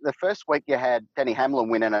things. The first week you had Denny Hamlin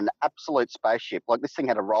winning an absolute spaceship. Like, this thing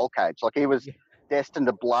had a roll cage. Like, he was destined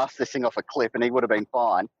to blast this thing off a cliff and he would have been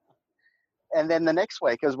fine. And then the next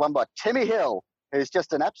week it was won by Timmy Hill, who's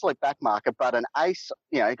just an absolute backmarker, but an ace,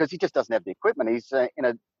 because he just doesn't have the equipment. He's in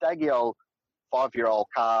a daggy old 5-year-old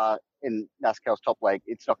car in NASCAR's top league.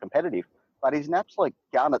 It's not competitive, but he's an absolute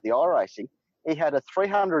gun at the iRacing. He had a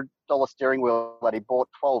 $300 steering wheel that he bought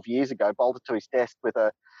 12 years ago, bolted to his desk with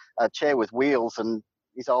a chair with wheels and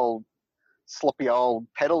his old sloppy old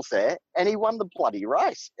pedals there, and he won the bloody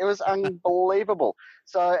race. It was unbelievable.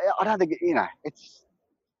 So I don't think,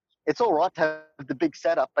 it's all right to have the big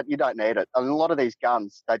setup, but you don't need it. I mean, a lot of these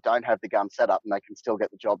guns, they don't have the gun setup and they can still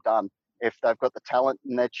get the job done if they've got the talent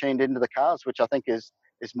and they're tuned into the cars, which I think is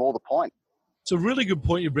more the point. It's a really good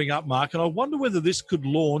point you bring up, Mark, and I wonder whether this could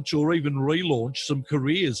launch or even relaunch some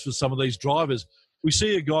careers for some of these drivers. We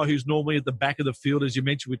see a guy who's normally at the back of the field, as you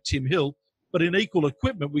mentioned, with Tim Hill, but in equal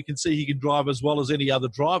equipment, we can see he can drive as well as any other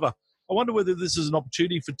driver. I wonder whether this is an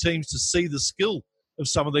opportunity for teams to see the skill of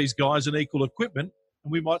some of these guys in equal equipment,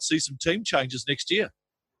 and we might see some team changes next year.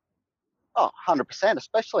 Oh, 100%,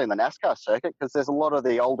 especially in the NASCAR circuit, because there's a lot of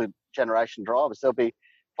the older generation drivers. There'll be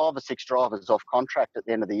 5 or 6 drivers off contract at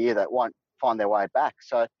the end of the year that won't find their way back.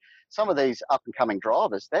 So some of these up-and-coming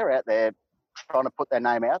drivers, they're out there trying to put their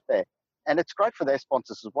name out there. And it's great for their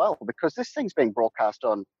sponsors as well, because this thing's being broadcast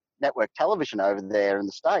on network television over there in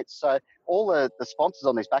the States. So all the sponsors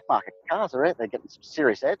on these back-market cars are out there getting some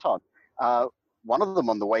serious airtime. One of them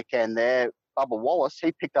on the weekend there, Bubba Wallace,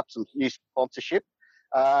 he picked up some new sponsorship,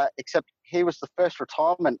 except he was the first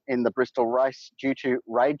retirement in the Bristol race due to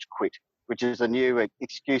rage quit, which is a new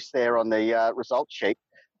excuse there on the results sheet.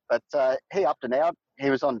 But he upped and out.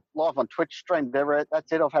 He was live on Twitch, streamed everywhere.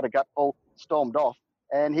 That's it. I've had a gutful, stormed off.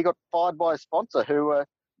 And he got fired by his sponsor, who were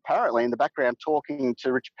apparently in the background talking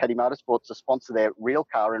to Richard Petty Motorsports to sponsor their real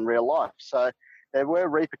car in real life. So there were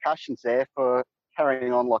repercussions there for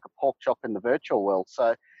carrying on like a pork chop in the virtual world.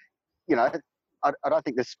 So, I don't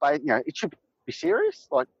think this space, it should be serious.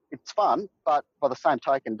 Like, it's fun, but by the same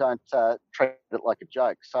token, don't treat it like a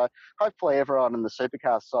joke. So hopefully everyone in the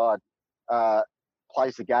supercar side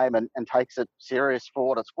plays the game and takes it serious for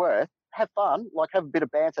what it's worth. Have fun, have a bit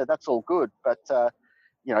of banter. That's all good. But,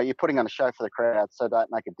 you're putting on a show for the crowd, so don't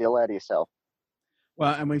make a deal out of yourself.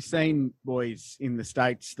 Well, and we've seen, boys, in the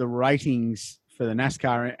States, the ratings for the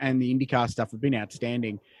NASCAR and the IndyCar stuff have been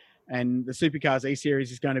outstanding. And the Supercars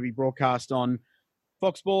E-Series is going to be broadcast on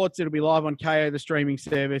Fox Sports. It'll be live on KO, the streaming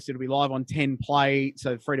service. It'll be live on 10 Play,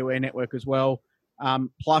 so free-to-air network as well,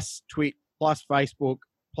 plus Twitch, plus Facebook,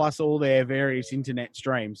 plus all their various internet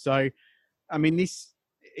streams. So, I mean,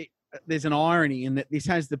 there's an irony in that this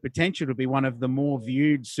has the potential to be one of the more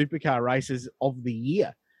viewed supercar races of the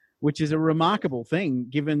year, which is a remarkable thing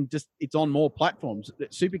given just it's on more platforms.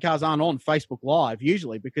 Supercars aren't on Facebook Live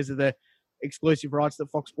usually because of the exclusive rights that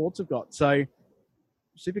Fox Sports have got. So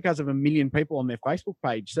supercars have 1 million people on their Facebook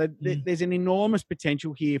page. So there's an enormous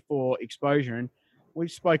potential here for exposure. And we've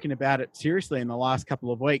spoken about it seriously in the last couple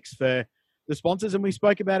of weeks for the sponsors. And we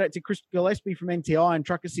spoke about it to Chris Gillespie from NTI and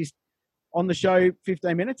Truck Assist on the show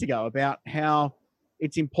 15 minutes ago about how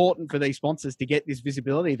it's important for these sponsors to get this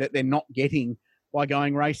visibility that they're not getting by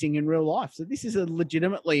going racing in real life. So this is a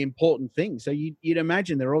legitimately important thing. So you'd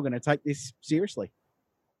imagine they're all going to take this seriously.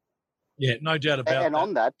 Yeah, no doubt about that. And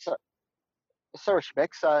on that, sorry, Shebek,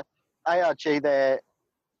 so ARG there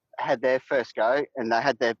had their first go and they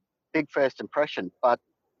had their big first impression, but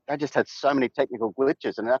they just had so many technical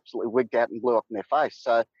glitches and absolutely wigged out and blew up in their face.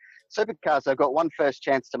 So supercars, they've got one first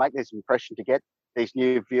chance to make this impression to get these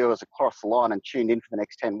new viewers across the line and tuned in for the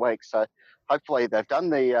next 10 weeks. So hopefully they've done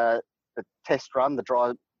the test run, the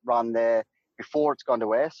dry run there before it's gone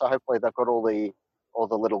to air. So hopefully they've got all the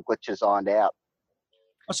little glitches ironed out.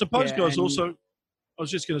 I suppose, guys, also, I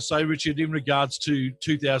was just going to say, Richard, in regards to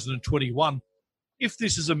 2021, if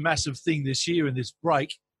this is a massive thing this year in this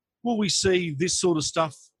break, will we see this sort of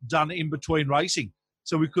stuff done in between racing?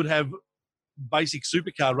 So we could have basic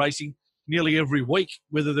supercar racing nearly every week,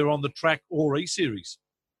 whether they're on the track or E-Series.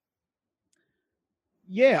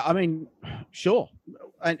 Yeah, I mean, sure.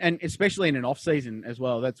 And especially in an off-season as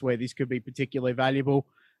well, that's where this could be particularly valuable.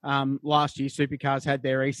 Last year, supercars had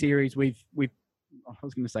their E-Series with I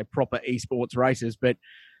was going to say proper esports races, but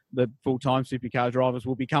the full-time supercar drivers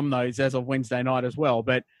will become those as of Wednesday night as well.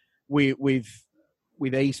 But with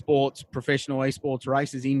esports, professional esports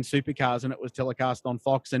races in supercars, and it was telecast on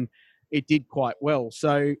Fox, and it did quite well.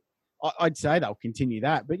 So I'd say they'll continue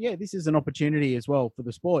that. But yeah, this is an opportunity as well for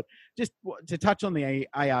the sport. Just to touch on the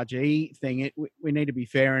ARG thing, we need to be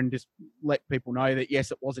fair and just let people know that,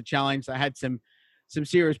 yes, it was a challenge. They had some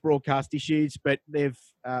serious broadcast issues, but they've,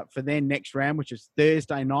 for their next round, which is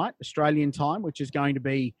Thursday night, Australian time, which is going to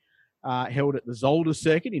be held at the Zolder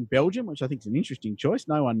circuit in Belgium, which I think is an interesting choice.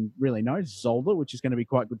 No one really knows Zolder, which is going to be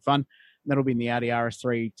quite good fun. And that'll be in the Audi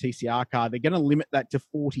RS3 TCR car. They're going to limit that to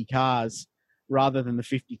 40 cars rather than the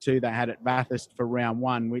 52 they had at Bathurst for round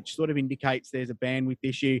one, which sort of indicates there's a bandwidth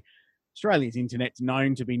issue. Australia's internet's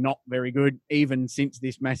known to be not very good, even since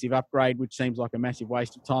this massive upgrade, which seems like a massive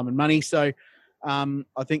waste of time and money. So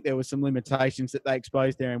I think there were some limitations that they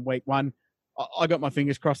exposed there in week one. I got my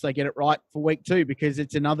fingers crossed they get it right for week two, because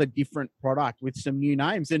it's another different product with some new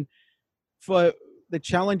names. And for the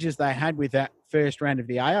challenges they had with that first round of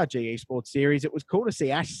the ARG Esports Series, it was cool to see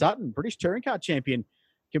Ash Sutton, British Touring Car Champion,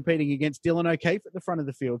 competing against Dylan O'Keefe at the front of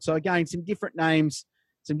the field. So again, some different names,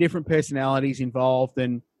 some different personalities involved,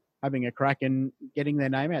 and having a crack and getting their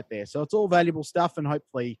name out there. So it's all valuable stuff, and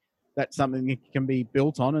hopefully that's something that can be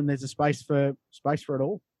built on, and there's a space for it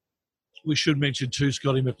all. We should mention too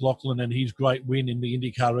Scotty McLaughlin and his great win in the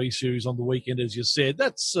IndyCar E-Series on the weekend, as you said.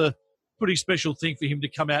 That's a pretty special thing for him to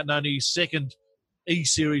come out in only his second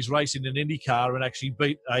E-Series race in an IndyCar and actually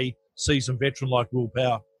beat a seasoned veteran like Will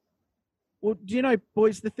Power. Well, do you know,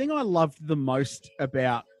 boys, the thing I loved the most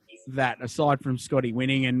about that, aside from Scotty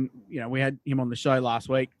winning, and, you know, we had him on the show last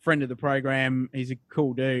week, friend of the program, he's a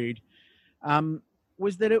cool dude,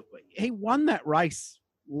 was that he won that race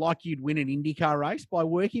like you'd win an IndyCar race by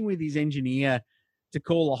working with his engineer to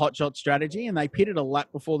call a hotshot strategy, and they pitted a lap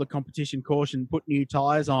before the competition caution, put new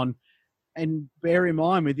tyres on. And bear in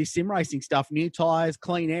mind, with this sim racing stuff, new tyres,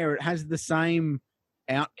 clean air, it has the same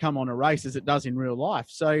outcome on a race as it does in real life.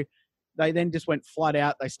 So they then just went flat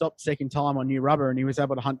out. They stopped second time on new rubber, and he was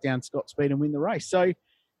able to hunt down Scott Speed and win the race. So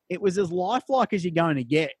it was as lifelike as you're going to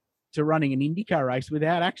get to running an IndyCar race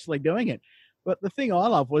without actually doing it. But the thing I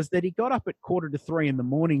love was that he got up at 2:45 in the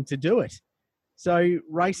morning to do it. So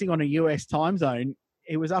racing on a US time zone,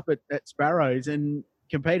 he was up at Sparrows and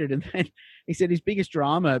competed. And then he said his biggest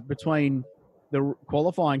drama between the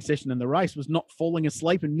qualifying session and the race was not falling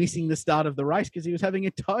asleep and missing the start of the race because he was having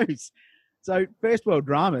a toes. So first world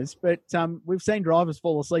dramas, but we've seen drivers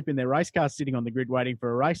fall asleep in their race cars sitting on the grid waiting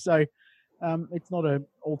for a race. So it's not a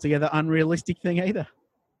altogether unrealistic thing either.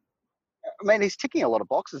 I mean, he's ticking a lot of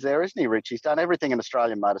boxes there, isn't he, Rich? He's done everything in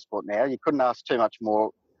Australian motorsport now. You couldn't ask too much more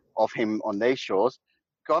of him on these shores.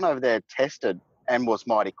 Gone over there, tested, and was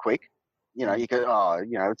mighty quick. You know, you could,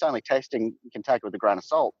 it's only testing. You can take it with a grain of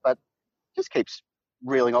salt, but just keeps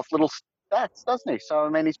reeling off little stats, doesn't he? So, I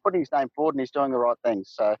mean, he's putting his name forward and he's doing the right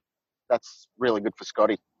things. So that's really good for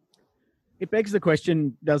Scotty. It begs the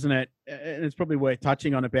question, doesn't it? And it's probably worth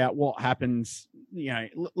touching on about what happens. You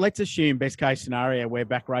know, let's assume best case scenario, we're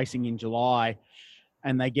back racing in July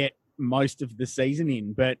and they get most of the season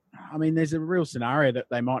in. But I mean, there's a real scenario that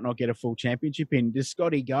they might not get a full championship in. Does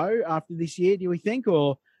Scotty go after this year, do we think?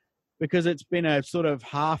 Or because it's been a sort of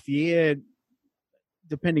half year,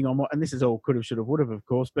 depending on what, and this is all could have, should have, would have, of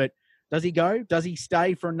course, but does he go? Does he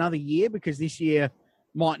stay for another year? Because this year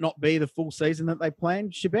might not be the full season that they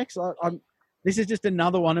planned. Shebex, this is just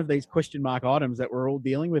another one of these question mark items that we're all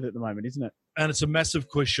dealing with at the moment, isn't it? And it's a massive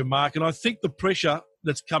question mark. And I think the pressure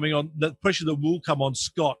that's coming on, the pressure that will come on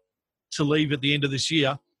Scott to leave at the end of this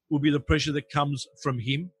year will be the pressure that comes from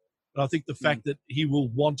him. And I think the fact that he will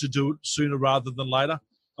want to do it sooner rather than later.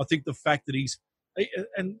 I think the fact that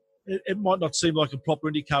and it might not seem like a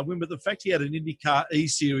proper IndyCar win, but the fact he had an IndyCar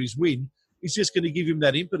E-Series win is just going to give him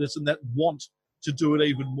that impetus and that want to do it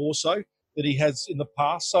even more so than he has in the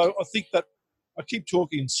past. So I think that I keep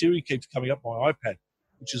talking and Siri keeps coming up my iPad,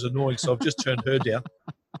 which is annoying, so I've just turned her down.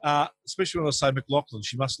 especially when I say McLaughlin.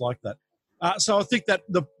 She must like that. So I think that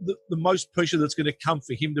the most pressure that's going to come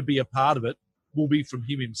for him to be a part of it will be from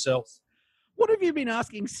him himself. What have you been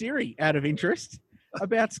asking Siri out of interest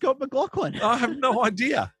about Scott McLaughlin? I have no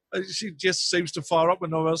idea. She just seems to fire up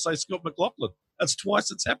when I say Scott McLaughlin. That's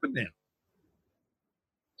twice it's happened now.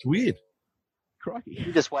 It's weird. Crikey.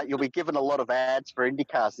 You just wait. You'll be given a lot of ads for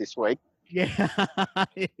IndyCars this week. Yeah.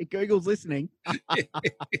 Google's listening.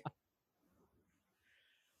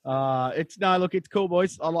 It's cool,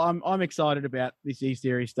 boys. I'm excited about this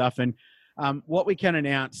E-Series stuff and what we can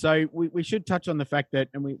announce. So we should touch on the fact that,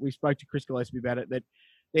 and we spoke to Chris Gillespie about it, that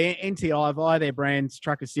their NTI via their brands,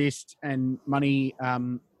 Truck Assist and Money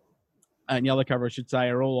and Yellow Cover, I should say,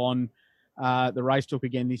 are all on the Race Talk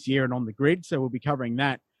again this year and on the grid. So we'll be covering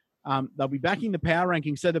that. They'll be backing the power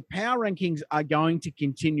rankings. So the power rankings are going to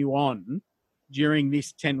continue on during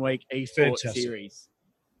this 10-week eSports series.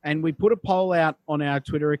 And we put a poll out on our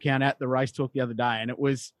Twitter account at the Race Talk the other day, and it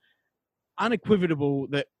was unequivocal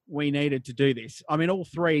that we needed to do this. I mean, all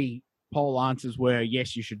three poll answers were,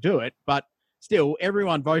 yes, you should do it. But still,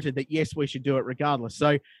 everyone voted that, yes, we should do it regardless.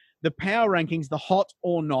 So the power rankings, the hot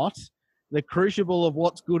or not, the crucible of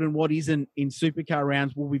what's good and what isn't in supercar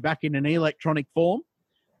rounds will be back in an electronic form.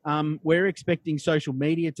 We're expecting social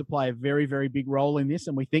media to play a very, very big role in this,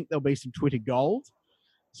 and we think there'll be some Twitter gold.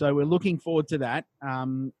 So we're looking forward to that.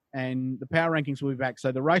 And the power rankings will be back.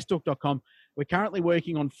 So the racetalk.com, we're currently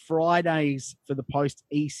working on Fridays for the post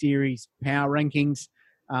E-Series power rankings.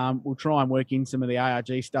 We'll try and work in some of the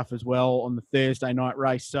ARG stuff as well on the Thursday night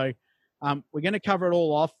race. So we're going to cover it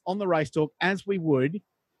all off on the Race Talk as we would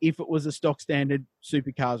if it was a stock standard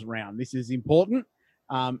supercars round. This is important.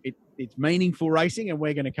 It's meaningful racing, and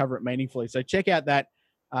we're going to cover it meaningfully. So check out that.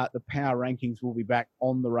 The power rankings will be back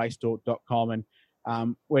on the racetalk.com.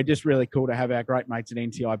 And we're just really cool to have our great mates at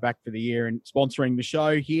NTI back for the year and sponsoring the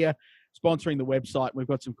show here, sponsoring the website. We've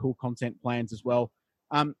got some cool content plans as well.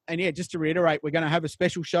 And yeah, just to reiterate, we're going to have a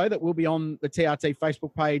special show that will be on the TRT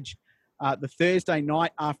Facebook page the Thursday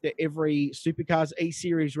night after every Supercars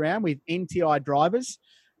E-Series round with NTI drivers.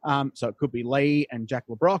 So it could be Lee and Jack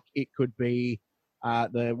LeBrock. It could be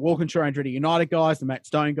the Walkinshaw Andretti United guys, the Matt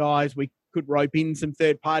Stone guys. We could rope in some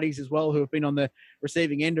third parties as well who have been on the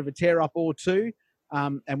receiving end of a tear-up or two.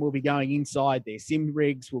 And we'll be going inside their sim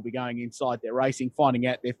rigs. We'll be going inside their racing, finding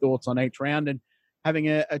out their thoughts on each round and having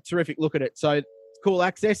a terrific look at it. So it's cool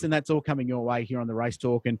access, and that's all coming your way here on the Race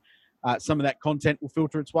Talk. And some of that content will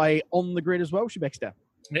filter its way on the grid as well, Shebexter.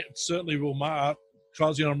 Yeah, it certainly will, Mark.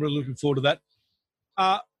 Crosby, I'm really looking forward to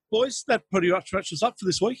that. Boys, that pretty much wraps up for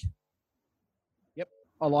this week. Yep,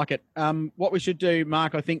 I like it. What we should do,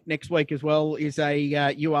 Mark, I think next week as well, is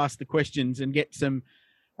you ask the questions and get some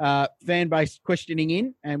fan-based questioning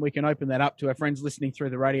in, and we can open that up to our friends listening through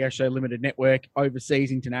the Radio Show Limited network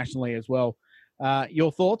overseas, internationally as well.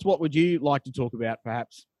 Your thoughts? What would you like to talk about,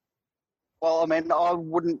 perhaps? Well, I mean, I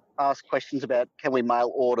wouldn't ask questions about can we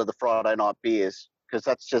mail order the Friday night beers, because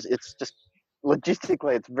it's just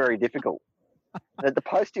logistically it's very difficult. The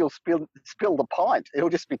postie will spill the pint. It'll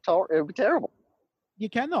just be terrible. You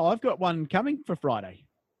can though. I've got one coming for Friday.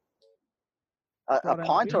 A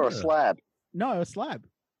pint or a slab? No, a slab.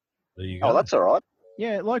 There you go. Oh, that's all right.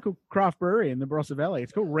 Yeah, local craft brewery in the Barossa Valley.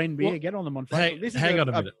 It's called Wren Beer. Get on them on Facebook. Hang on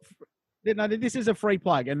a minute. No, this is a free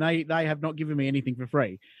plug, and they have not given me anything for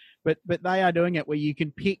free. But they are doing it where you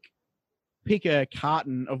can pick a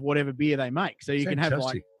carton of whatever beer they make. So you can have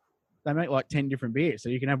they make 10 different beers. So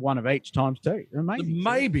you can have one of each times two. Amazing.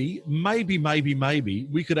 Maybe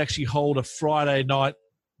we could actually hold a Friday night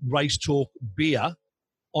Race Talk beer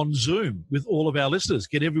on Zoom with all of our listeners.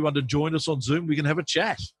 Get everyone to join us on Zoom. We can have a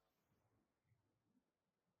chat.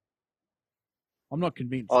 I'm not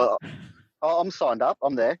convinced. I'm signed up.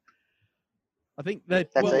 I'm there. I think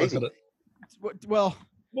that's easy. Well,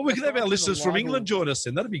 we could have our listeners from England join us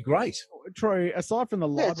then. That'd be great. True. Aside from the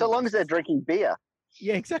library. Yeah, so long as they're drinking beer.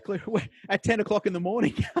 Yeah, exactly. At 10 o'clock in the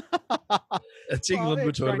morning. It's England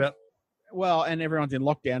we're talking about. Well, and everyone's in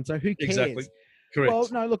lockdown, so who cares? Exactly. Correct. Well,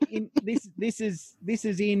 no, look, this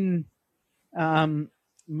is in.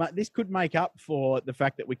 This could make up for the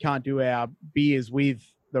fact that we can't do our beers with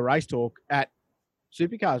the Race Talk at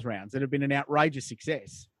Supercars rounds that have been an outrageous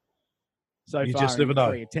success so you far. Just never know.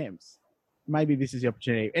 3 attempts. Maybe this is the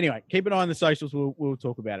opportunity. Anyway, keep an eye on the socials. We'll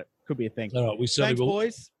talk about it. Could be a thing. All right, we certainly Thanks, will.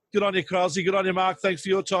 Boys. Good on you, Krause. Good on you, Mark. Thanks for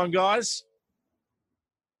your time, guys.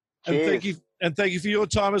 Cheers. And thank you for your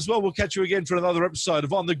time as well. We'll catch you again for another episode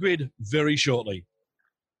of On the Grid very shortly.